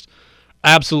it's just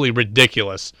absolutely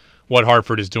ridiculous what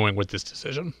Hartford is doing with this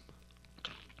decision.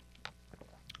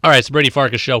 All right, it's the Brady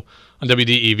Farkas Show on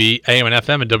WDEV, AM and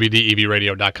FM, and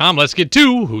WDEVradio.com. Let's get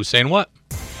to Who's Saying What.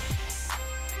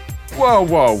 Whoa,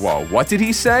 whoa, whoa. What did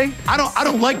he say? I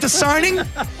don't like the signing.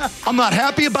 I'm not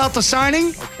happy about the signing.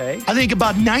 Okay. I think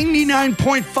about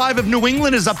 99.5 of New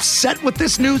England is upset with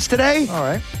this news today. All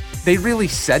right. They really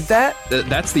said that?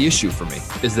 That's the issue for me,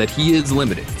 is that he is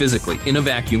limited physically. In a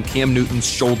vacuum, Cam Newton's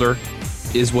shoulder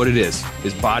is what it is.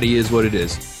 His body is what it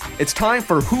is. It's time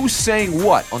for Who's Saying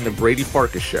What on the Brady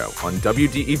Farkas Show on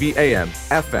WDEV AM,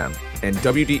 FM, and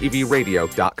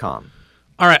WDEVradio.com.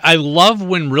 All right, I love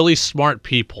when really smart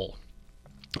people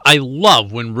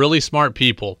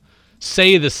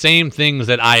say the same things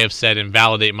that I have said and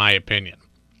validate my opinion.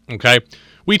 Okay?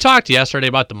 We talked yesterday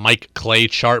about the Mike Clay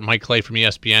chart, Mike Clay from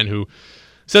ESPN, who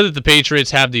said that the Patriots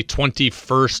have the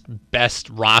 21st best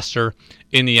roster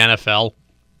in the NFL.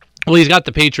 Well, he's got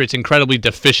the Patriots incredibly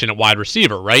deficient at wide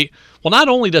receiver, right? Well, not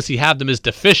only does he have them as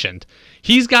deficient,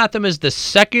 he's got them as the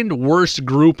second worst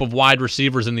group of wide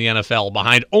receivers in the NFL,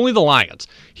 behind only the Lions.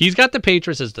 He's got the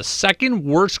Patriots as the second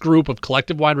worst group of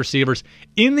collective wide receivers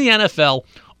in the NFL,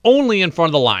 only in front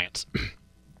of the Lions.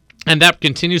 And that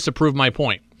continues to prove my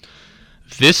point.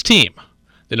 This team,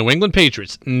 the New England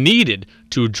Patriots, needed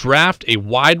to draft a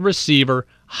wide receiver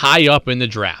high up in the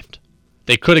draft.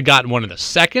 They could have gotten one in the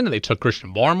second, and they took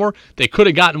Christian Barmore. They could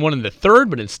have gotten one in the third,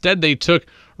 but instead they took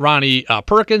Ronnie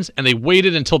Perkins, and they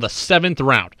waited until the 7th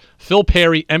round. Phil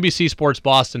Perry, NBC Sports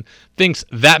Boston, thinks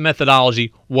that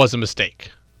methodology was a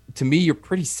mistake. To me, you're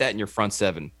pretty set in your front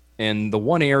seven. And the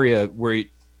one area where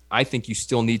I think you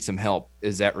still need some help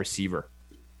is at receiver.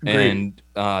 Agreed.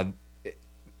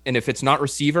 And if it's not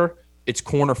receiver, it's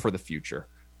corner for the future,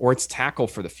 or it's tackle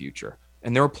for the future.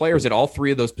 And there are players at all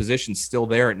three of those positions still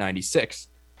there at 96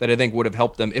 that I think would have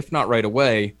helped them, if not right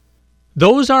away.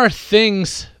 Those are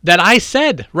things that I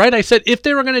said, right? I said if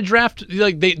they were going to draft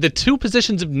the two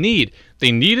positions of need,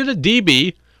 they needed a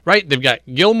DB, right? They've got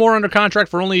Gilmore under contract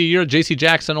for only a year, J.C.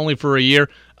 Jackson only for a year.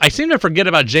 I seem to forget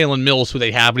about Jalen Mills, who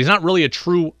they have, but he's not really a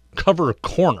true cover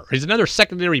corner. He's another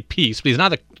secondary piece, but he's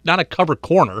not a cover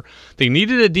corner. They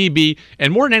needed a DB,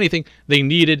 and more than anything, they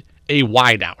needed a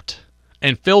wideout.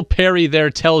 And Phil Perry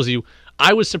there tells you,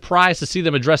 I was surprised to see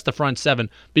them address the front seven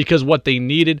because what they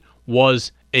needed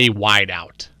was a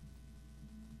wideout.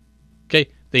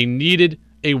 Okay? They needed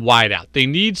a wideout. They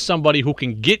need somebody who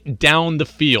can get down the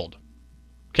field.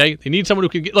 Okay? They need someone who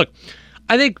can get... Look,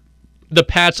 I think the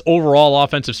Pats' overall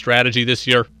offensive strategy this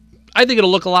year, I think it'll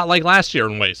look a lot like last year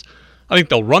in ways. I think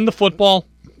they'll run the football,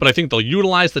 but I think they'll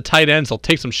utilize the tight ends. They'll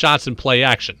take some shots and play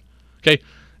action. Okay?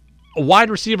 A wide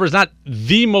receiver is not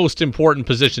the most important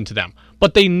position to them,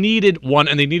 but they needed one,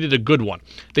 and they needed a good one.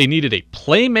 They needed a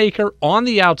playmaker on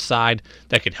the outside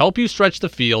that could help you stretch the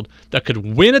field, that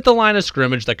could win at the line of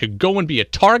scrimmage, that could go and be a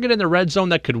target in the red zone,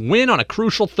 that could win on a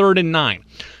crucial 3rd and 9.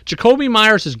 Jacoby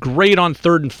Myers is great on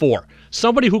 3rd and 4.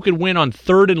 Somebody who can win on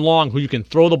 3rd and long, who you can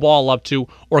throw the ball up to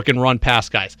or can run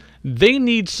past guys. They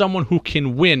need someone who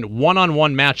can win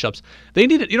one-on-one matchups. They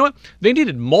needed, you know what? They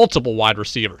needed multiple wide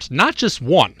receivers, not just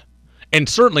one. And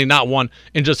certainly not one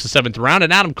in just the 7th round.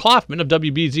 And Adam Kaufman of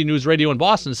WBZ News Radio in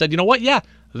Boston said, you know what? Yeah,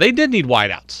 they did need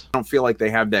wideouts. I don't feel like they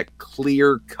have that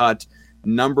clear-cut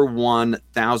number 1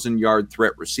 1,000-yard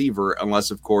threat receiver unless,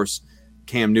 of course,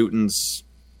 Cam Newton's,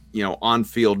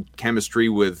 on-field chemistry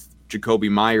with Jacoby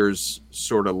Myers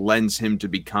sort of lends him to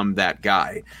become that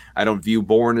guy. I don't view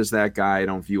Bourne as that guy. I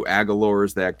don't view Aguilar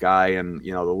as that guy. And,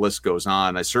 the list goes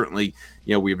on. I certainly,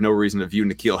 we have no reason to view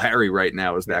N'Keal Harry right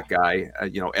now as that guy.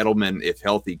 Edelman, if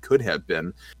healthy, could have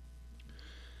been.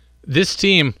 This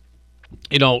team,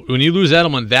 when you lose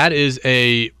Edelman, that is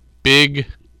a big,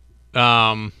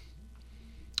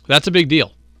 that's a big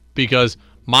deal because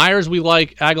Myers we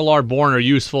like, Aguilar, Bourne are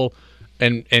useful,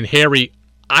 and Harry,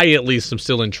 I at least am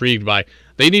still intrigued by.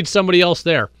 They need somebody else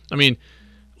there. I mean,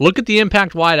 look at the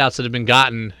impact wideouts that have been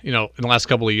gotten, in the last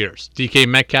couple of years. DK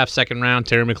Metcalf 2nd round,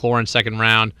 Terry McLaurin 2nd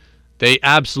round. They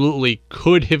absolutely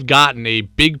could have gotten a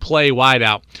big play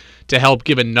wideout to help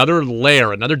give another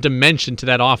layer, another dimension to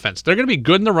that offense. They're going to be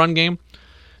good in the run game.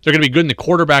 They're going to be good in the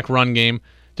quarterback run game.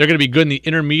 They're going to be good in the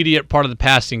intermediate part of the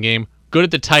passing game. Good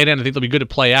at the tight end. I think they'll be good at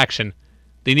play action.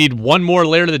 They need one more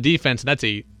layer to the defense, and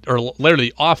layer to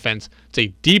the offense. It's a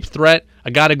deep threat, a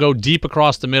guy to go deep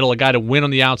across the middle, a guy to win on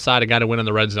the outside, a guy to win in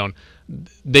the red zone.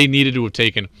 They needed to have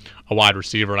taken a wide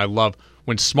receiver, and I love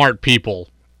when smart people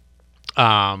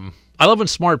agree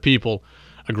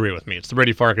with me. It's the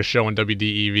Brady Farkas Show on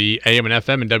WDEV, AM and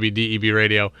FM, and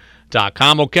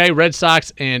WDEVradio.com. Okay, Red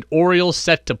Sox and Orioles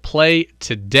set to play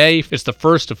today. It's the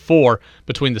first of 4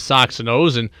 between the Sox and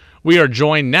O's, and we are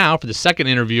joined now for the second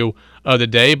interview of the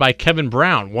day by Kevin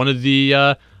Brown, one of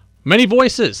the many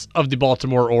voices of the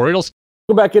Baltimore Orioles.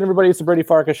 Go back in, everybody. It's the Brady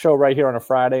Farkas Show right here on a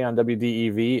Friday on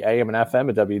WDEV, AM and FM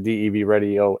at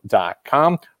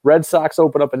WDEVradio.com. Red Sox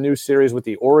open up a new series with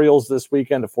the Orioles this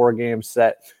weekend, a 4-game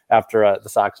set after the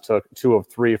Sox took 2 of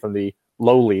 3 from the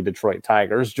lowly Detroit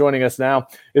Tigers. Joining us now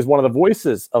is one of the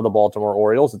voices of the Baltimore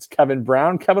Orioles. It's Kevin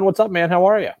Brown. Kevin, what's up, man? How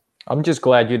are you? I'm just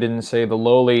glad you didn't say the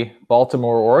lowly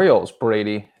Baltimore Orioles,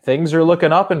 Brady. Things are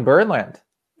looking up in Birdland.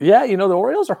 Yeah, the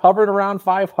Orioles are hovering around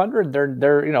 500.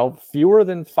 They're fewer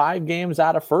than 5 games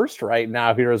out of first right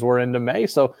now here as we're into May.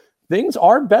 So things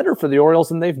are better for the Orioles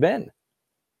than they've been.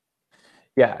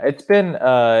 Yeah, it's been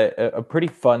a pretty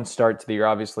fun start to the year.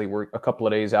 Obviously, we're a couple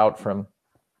of days out from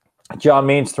John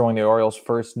Means throwing the Orioles'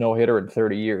 first no-hitter in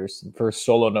 30 years, first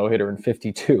solo no-hitter in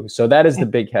 52. So that is the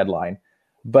big headline.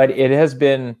 But it has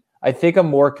been, I think, a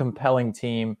more compelling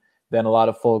team than a lot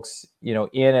of folks, in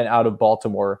and out of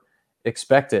Baltimore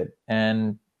expected.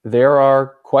 And there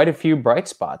are quite a few bright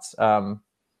spots.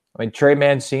 Trey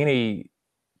Mancini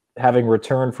having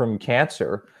returned from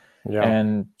cancer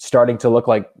and starting to look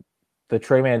like the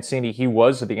Trey Mancini he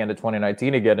was at the end of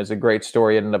 2019 again is a great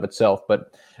story in and of itself.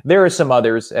 But there are some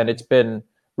others, and it's been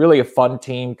really a fun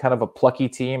team, kind of a plucky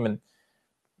team.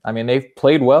 And they've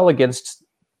played well against a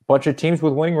bunch of teams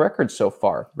with winning records so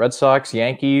far. Red Sox,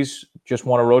 Yankees just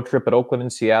won a road trip at Oakland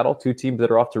and Seattle, 2 teams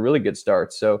that are off to really good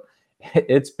starts. So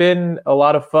it's been a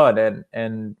lot of fun.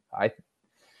 And I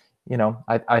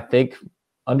think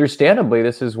understandably,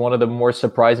 this is one of the more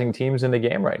surprising teams in the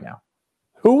game right now.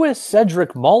 Who is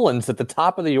Cedric Mullins at the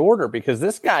top of the order? Because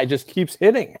this guy just keeps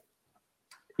hitting.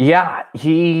 Yeah,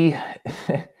 he's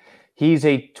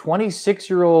a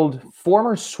 26-year-old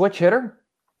former switch hitter.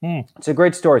 It's a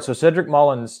great story. So Cedric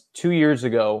Mullins, 2 years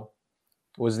ago,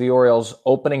 was the Orioles'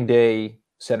 opening day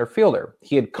center fielder.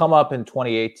 He had come up in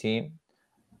 2018.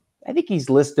 I think he's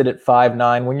listed at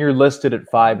 5'9". When you're listed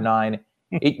at 5'9",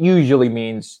 it usually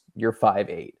means you're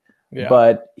 5'8". Yeah.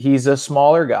 But he's a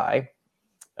smaller guy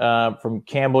from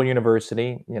Campbell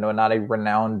University, not a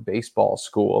renowned baseball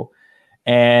school.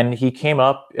 And he came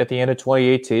up at the end of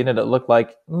 2018, and it looked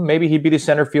like maybe he'd be the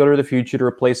center fielder of the future to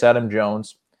replace Adam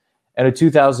Jones. And in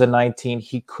 2019,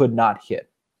 he could not hit.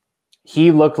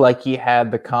 He looked like he had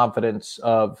the confidence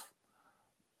of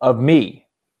me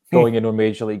going into a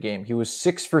major league game. He was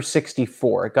 6 for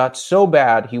 64. It got so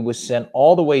bad he was sent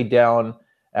all the way down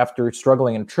after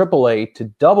struggling in AAA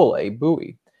to AA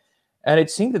Bowie. And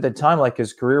it seemed at the time like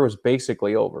his career was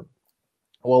basically over.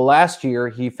 Well, last year,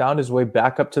 he found his way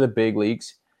back up to the big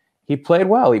leagues. He played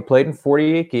well. He played in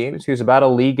 48 games. He was about a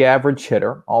league average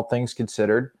hitter, all things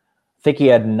considered. I think he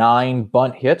had 9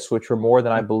 bunt hits, which were more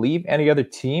than I believe any other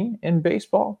team in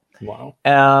baseball. Wow.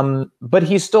 But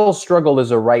he still struggled as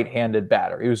a right-handed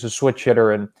batter. He was a switch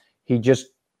hitter, and he just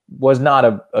was not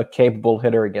a capable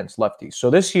hitter against lefties. So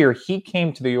this year, he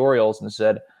came to the Orioles and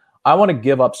said, I want to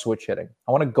give up switch hitting.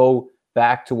 I want to go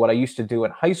back to what I used to do in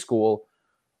high school,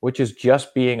 which is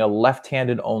just being a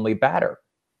left-handed only batter.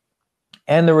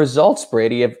 And the results,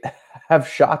 Brady, have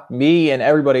shocked me and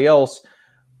everybody else,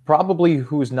 probably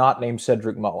who's not named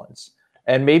Cedric Mullins.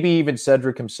 And maybe even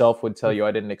Cedric himself would tell you,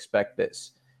 I didn't expect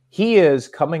this. He is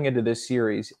coming into this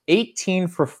series 18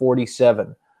 for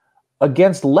 47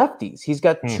 against lefties. He's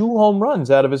got 2 home runs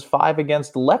out of his 5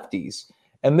 against lefties.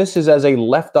 And this is as a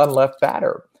left-on-left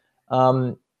batter.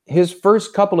 His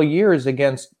first couple of years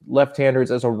against left-handers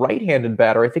as a right-handed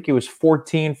batter, I think he was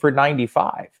 14 for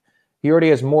 95. He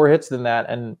already has more hits than that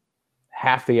and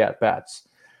half the at-bats.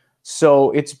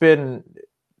 So it's been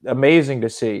amazing to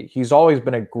see. He's always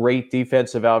been a great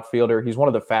defensive outfielder. He's one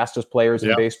of the fastest players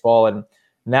in baseball, and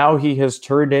now he has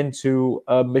turned into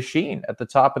a machine at the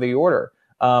top of the order.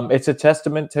 It's a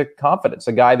testament to confidence.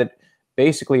 A guy that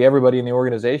basically everybody in the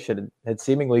organization had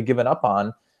seemingly given up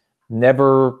on,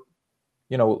 never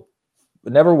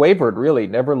wavered, really,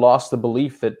 never lost the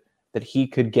belief that he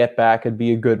could get back and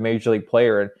be a good major league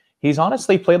player. And he's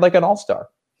honestly played like an all-star.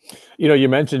 You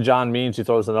mentioned John Means, who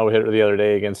throws a no-hitter the other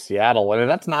day against Seattle, and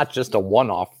that's not just a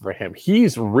one-off for him.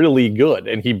 He's really good,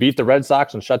 and he beat the Red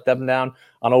Sox and shut them down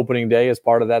on opening day as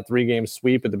part of that 3-game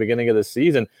sweep at the beginning of the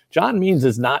season. John Means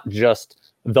is not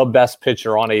just the best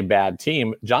pitcher on a bad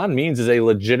team. John Means is a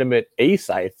legitimate ace,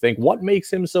 I think. What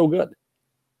makes him so good?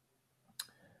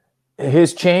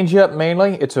 His changeup,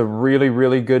 mainly. It's a really,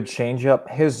 really good changeup.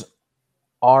 His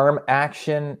arm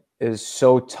action is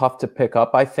so tough to pick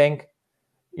up, I think.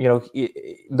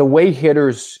 The way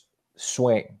hitters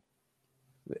swing,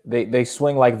 they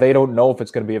swing like they don't know if it's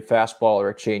going to be a fastball or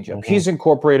a changeup. Mm-hmm. He's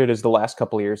incorporated, as the last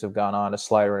couple of years have gone on, a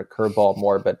slider and a curveball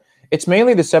more, but it's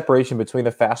mainly the separation between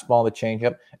the fastball and the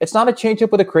changeup. It's not a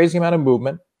changeup with a crazy amount of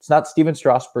movement. It's not Steven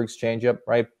Strasburg's changeup,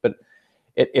 right? But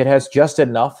it has just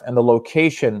enough, and the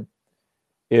location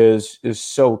is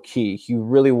so key. He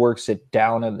really works it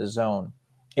down in the zone.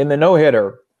 In the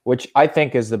no-hitter, which I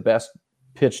think is the best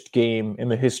pitched game in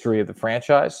the history of the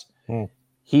franchise,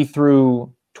 he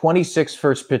threw 26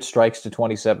 first pitch strikes to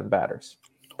 27 batters.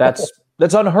 That's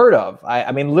unheard of.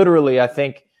 I mean, literally, I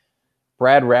think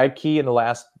Brad Radke in the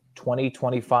last 20,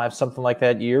 25, something like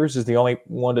that years is the only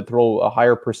one to throw a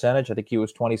higher percentage. I think he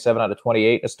was 27 out of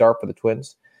 28 a start for the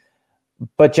Twins.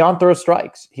 But John throws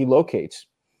strikes. He locates.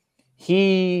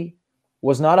 He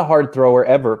was not a hard thrower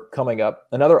ever coming up.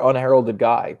 Another unheralded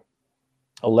guy,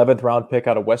 11th round pick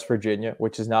out of West Virginia,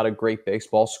 which is not a great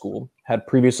baseball school, had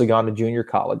previously gone to junior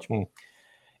college.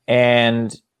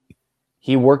 And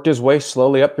he worked his way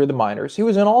slowly up through the minors. He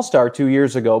was an all-star 2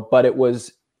 years ago, but it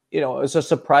was a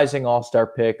surprising all-star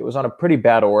pick. It was on a pretty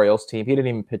bad Orioles team. He didn't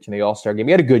even pitch in the all-star game.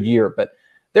 He had a good year, but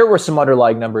there were some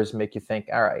underlying numbers that make you think,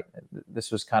 all right,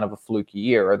 this was kind of a fluky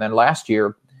year. And then last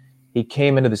year, he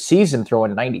came into the season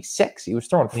throwing 96. He was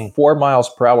throwing 4 miles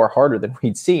per hour harder than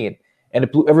we'd seen, and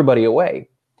it blew everybody away.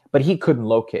 But he couldn't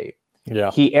locate.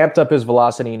 Yeah. He amped up his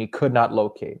velocity, and he could not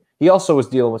locate. He also was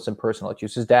dealing with some personal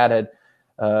issues. His dad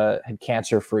had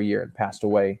cancer for a year and passed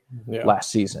away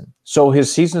last season. So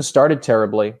his season started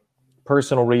terribly.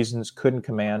 Personal reasons, couldn't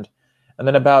command. And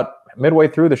then about midway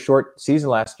through the short season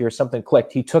last year, something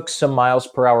clicked. He took some miles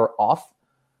per hour off.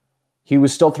 He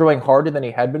was still throwing harder than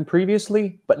he had been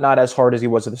previously, but not as hard as he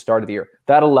was at the start of the year.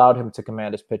 That allowed him to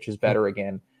command his pitches better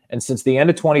again. And since the end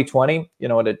of 2020,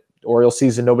 in an Orioles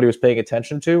season nobody was paying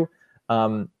attention to,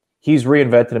 he's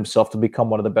reinvented himself to become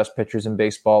one of the best pitchers in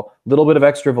baseball. A little bit of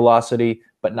extra velocity,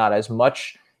 but not as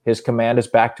much. His command is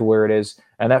back to where it is,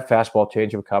 and that fastball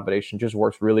change-up combination just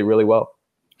works really, really well.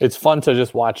 It's fun to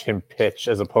just watch him pitch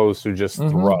as opposed to just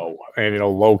throw and,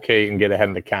 locate and get ahead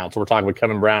in the count. So we're talking with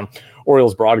Kevin Brown,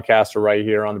 Orioles broadcaster right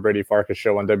here on the Brady Farkas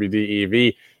Show on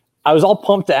WDEV. I was all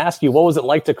pumped to ask you, what was it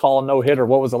like to call a no-hitter?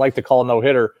 What was it like to call a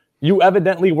no-hitter? You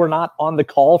evidently were not on the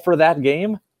call for that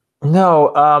game?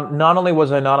 No, not only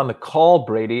was I not on the call,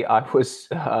 Brady, I was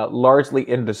largely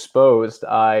indisposed.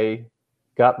 I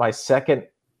got my second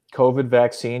COVID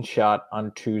vaccine shot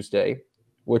on Tuesday,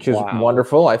 which is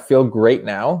wonderful. I feel great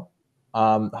now.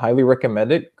 Highly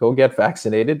recommend it. Go get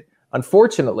vaccinated.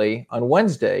 Unfortunately, on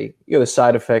Wednesday, the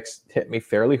side effects hit me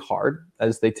fairly hard,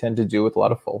 as they tend to do with a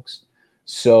lot of folks.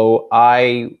 So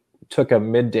I took a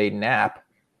midday nap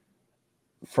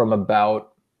from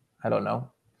about, I don't know.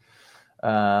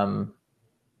 I'm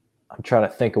trying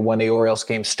to think of when the Orioles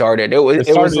game started. It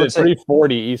started at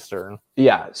 3:40 Eastern.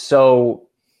 Yeah, so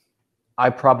I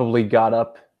probably got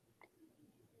up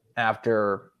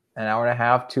after an hour and a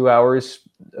half, 2 hours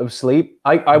of sleep.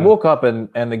 I woke up and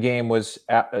the game was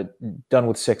done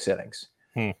with 6 innings.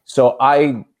 So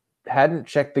I hadn't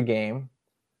checked the game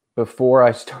before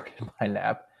I started my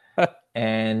nap.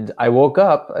 And I woke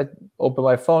up, I opened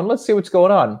my phone. Let's see what's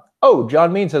going on. Oh,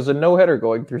 John Means has a no-hitter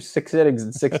going through 6 innings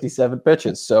and 67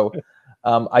 pitches. So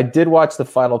I did watch the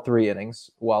final 3 innings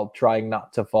while trying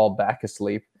not to fall back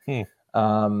asleep.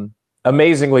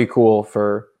 Amazingly cool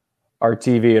for our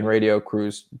TV and radio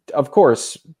crews. Of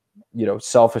course,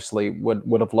 selfishly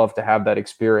would have loved to have that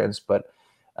experience, but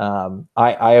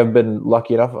I have been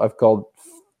lucky enough. I've called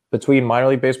between minor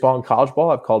league baseball and college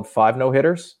ball. I've called 5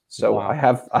 no-hitters. So I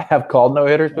have called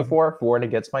no-hitters before, 4 and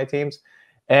against my teams.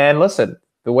 And listen,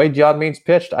 the way John Means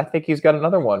pitched, I think he's got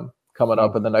another one coming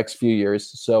up in the next few years.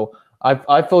 So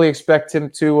I fully expect him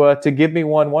to give me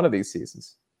one of these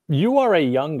seasons. You are a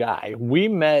young guy. We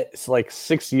met like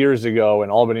 6 years ago in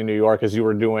Albany, New York, as you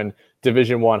were doing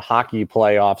Division I hockey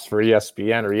playoffs for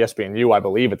ESPN or ESPNU, I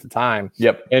believe, at the time.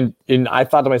 Yep. And I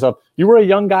thought to myself, you were a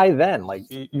young guy then. Like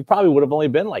you probably would have only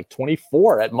been like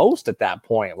 24 at most at that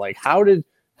point. Like how did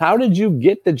you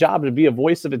get the job to be a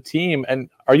voice of a team? And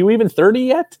are you even 30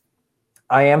 yet?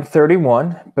 I am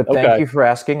 31, but thank you for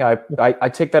asking. I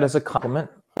take that as a compliment.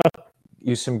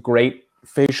 Use some great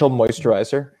facial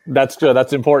moisturizer. That's good.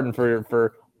 That's important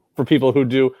for people who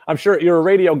do. I'm sure you're a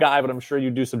radio guy, but I'm sure you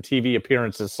do some TV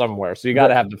appearances somewhere. So you got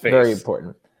to have the face. Very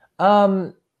important.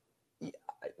 A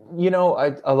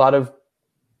lot of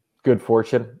good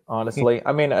fortune, honestly.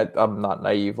 I mean, I'm not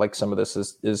naive. Like some of this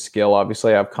is skill.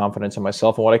 Obviously, I have confidence in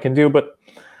myself and what I can do. But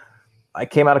I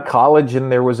came out of college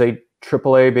and there was a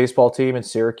AAA baseball team in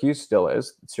Syracuse, still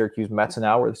is. Syracuse Mets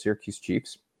now, or the Syracuse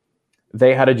Chiefs.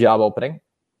 They had a job opening.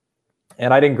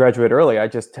 And I didn't graduate early. I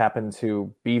just happened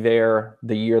to be there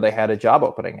the year they had a job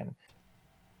opening. And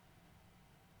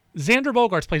Xander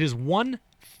Bogaerts played his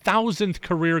 1,000th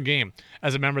career game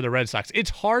as a member of the Red Sox. It's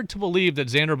hard to believe that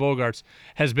Xander Bogaerts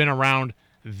has been around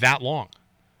that long.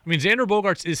 I mean, Xander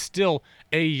Bogaerts is still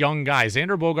a young guy.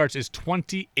 Xander Bogaerts is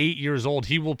 28 years old.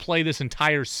 He will play this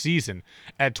entire season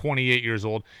at 28 years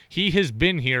old. He has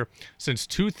been here since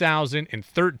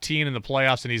 2013 in the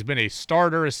playoffs, and he's been a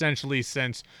starter essentially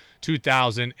since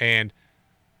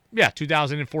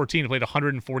 2014. He played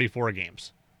 144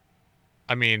 games.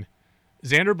 I mean,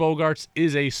 Xander Bogaerts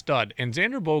is a stud, and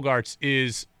Xander Bogaerts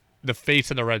is the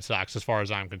face of the Red Sox as far as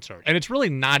I'm concerned. And it's really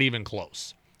not even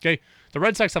close. Okay? The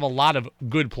Red Sox have a lot of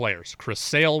good players. Chris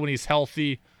Sale when he's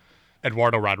healthy,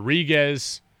 Eduardo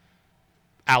Rodriguez,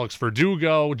 Alex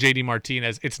Verdugo, JD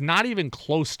Martinez. It's not even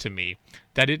close to me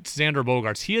that it's Xander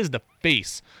Bogaerts. He is the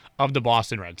face of the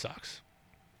Boston Red Sox.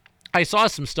 I saw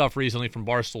some stuff recently from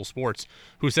Barstool Sports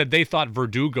who said they thought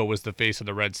Verdugo was the face of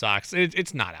the Red Sox.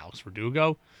 It's not Alex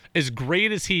Verdugo. As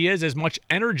great as he is, as much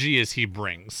energy as he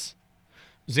brings,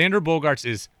 Xander Bogaerts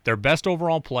is their best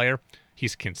overall player.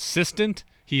 He's consistent.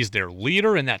 He's their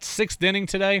leader in that 6th inning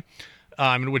today,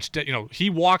 in which he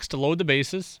walks to load the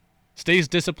bases, stays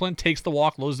disciplined, takes the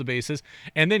walk, loads the bases,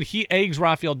 and then he eggs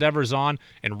Rafael Devers on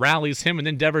and rallies him, and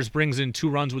then Devers brings in 2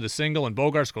 runs with a single, and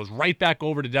Bogaerts goes right back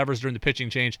over to Devers during the pitching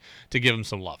change to give him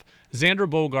some love. Xander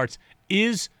Bogaerts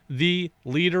is the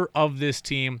leader of this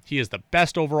team. He is the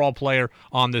best overall player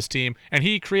on this team, and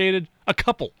he created a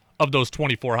couple of those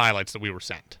 24 highlights that we were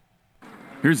sent.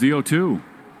 Here's the 0-2.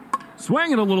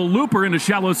 Swinging a little looper into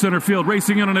shallow center field,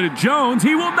 racing in on it. Jones.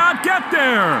 He will not get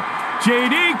there.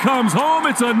 JD comes home.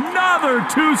 It's another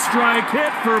 2-strike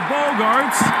hit for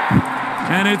Bogaerts.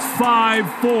 And it's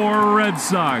 5-4 Red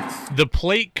Sox. The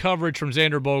plate coverage from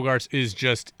Xander Bogaerts is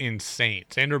just insane.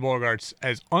 Xander Bogaerts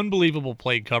has unbelievable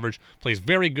plate coverage, plays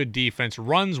very good defense,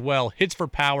 runs well, hits for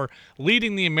power,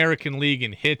 leading the American League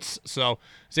in hits. So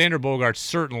Xander Bogaerts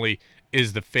certainly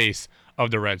is the face of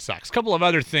the Red Sox. A couple of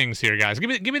other things here, guys. Give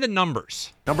me the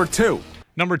numbers. Number two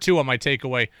on my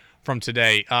takeaway from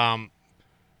today.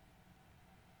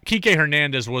 Kike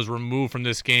Hernandez was removed from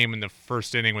this game in the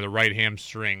first inning with right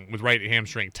hamstring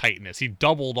tightness. He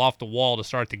doubled off the wall to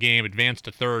start the game, advanced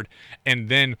to third, and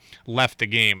then left the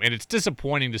game. And it's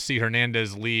disappointing to see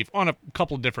Hernandez leave on a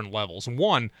couple of different levels.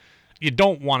 One, you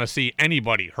don't want to see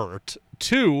anybody hurt.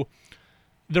 Two,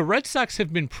 the Red Sox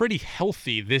have been pretty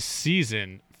healthy this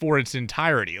season for its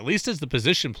entirety. At least as the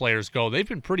position players go, they've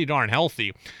been pretty darn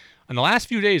healthy. In the last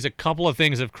few days, a couple of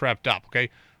things have crept up,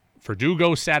 okay?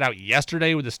 Verdugo sat out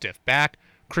yesterday with a stiff back.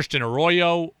 Christian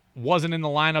Arroyo wasn't in the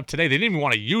lineup today. They didn't even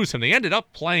want to use him. They ended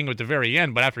up playing at the very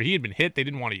end, but after he had been hit, they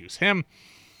didn't want to use him.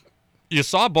 You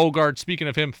saw Bogaerts, speaking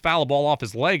of him, foul a ball off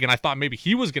his leg, and I thought maybe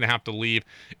he was going to have to leave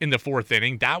in the 4th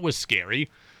inning. That was scary.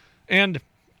 And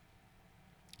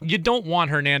you don't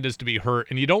want Hernandez to be hurt,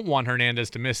 and you don't want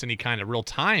Hernandez to miss any kind of real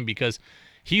time because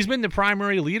he's been the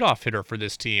primary leadoff hitter for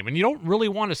this team, and you don't really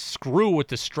want to screw with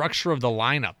the structure of the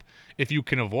lineup if you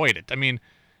can avoid it. I mean,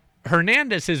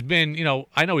 Hernandez has been,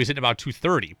 I know he's hitting about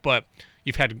 230, but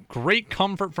you've had great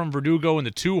comfort from Verdugo in the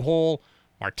 2-hole,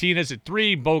 Martinez at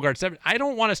 3, Bogaerts 7. I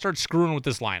don't want to start screwing with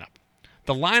this lineup.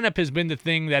 The lineup has been the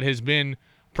thing that has been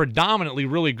predominantly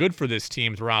really good for this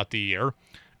team throughout the year,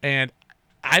 and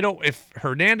if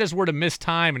Hernandez were to miss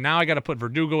time and now I got to put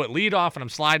Verdugo at leadoff and I'm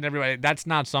sliding everybody, that's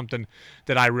not something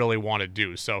that I really want to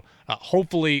do. So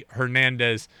hopefully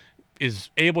Hernandez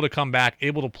is able to come back,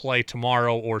 able to play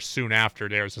tomorrow or soon after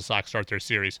there as the Sox start their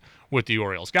series with the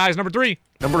Orioles. Guys, number three.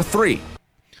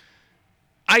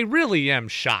 I really am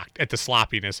shocked at the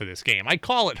sloppiness of this game. I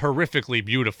call it horrifically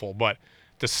beautiful, but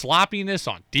the sloppiness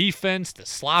on defense, the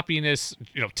sloppiness,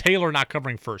 Taylor not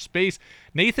covering first base,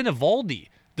 Nathan Eovaldi,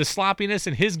 the sloppiness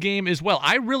in his game as well.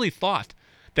 I really thought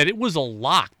that it was a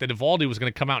lock that Eovaldi was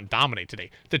going to come out and dominate today.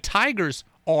 The Tigers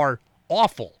are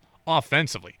awful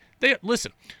offensively.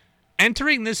 Listen,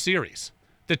 entering this series,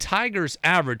 the Tigers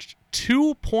averaged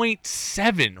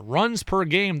 2.7 runs per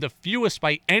game, the fewest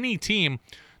by any team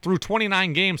through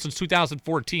 29 games since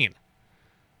 2014.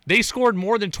 They scored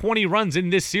more than 20 runs in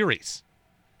this series.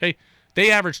 Okay?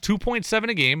 They averaged 2.7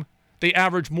 a game. They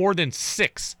averaged more than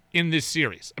 6 in this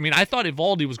series. I mean, I thought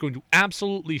Eovaldi was going to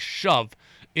absolutely shove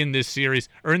in this series,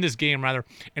 or in this game rather,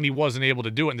 and he wasn't able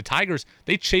to do it. And the Tigers,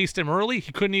 they chased him early.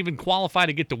 He couldn't even qualify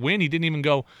to get the win. He didn't even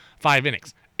go 5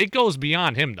 innings. It goes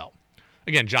beyond him, though.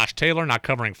 Again, Josh Taylor not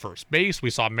covering first base. We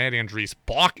saw Matt Andriese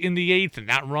balk in the 8th, and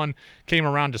that run came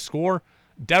around to score.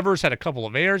 Devers had a couple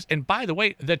of errors. And by the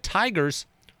way, the Tigers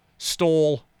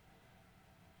stole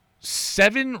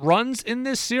 7 runs in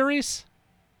this series.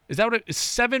 Is that what it is?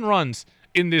 7 runs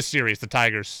in this series, the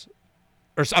Tigers.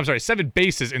 Or, I'm sorry, 7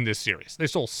 bases in this series. They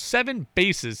stole 7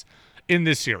 bases in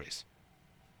this series.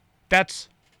 That's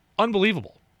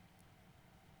unbelievable.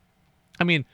 I mean,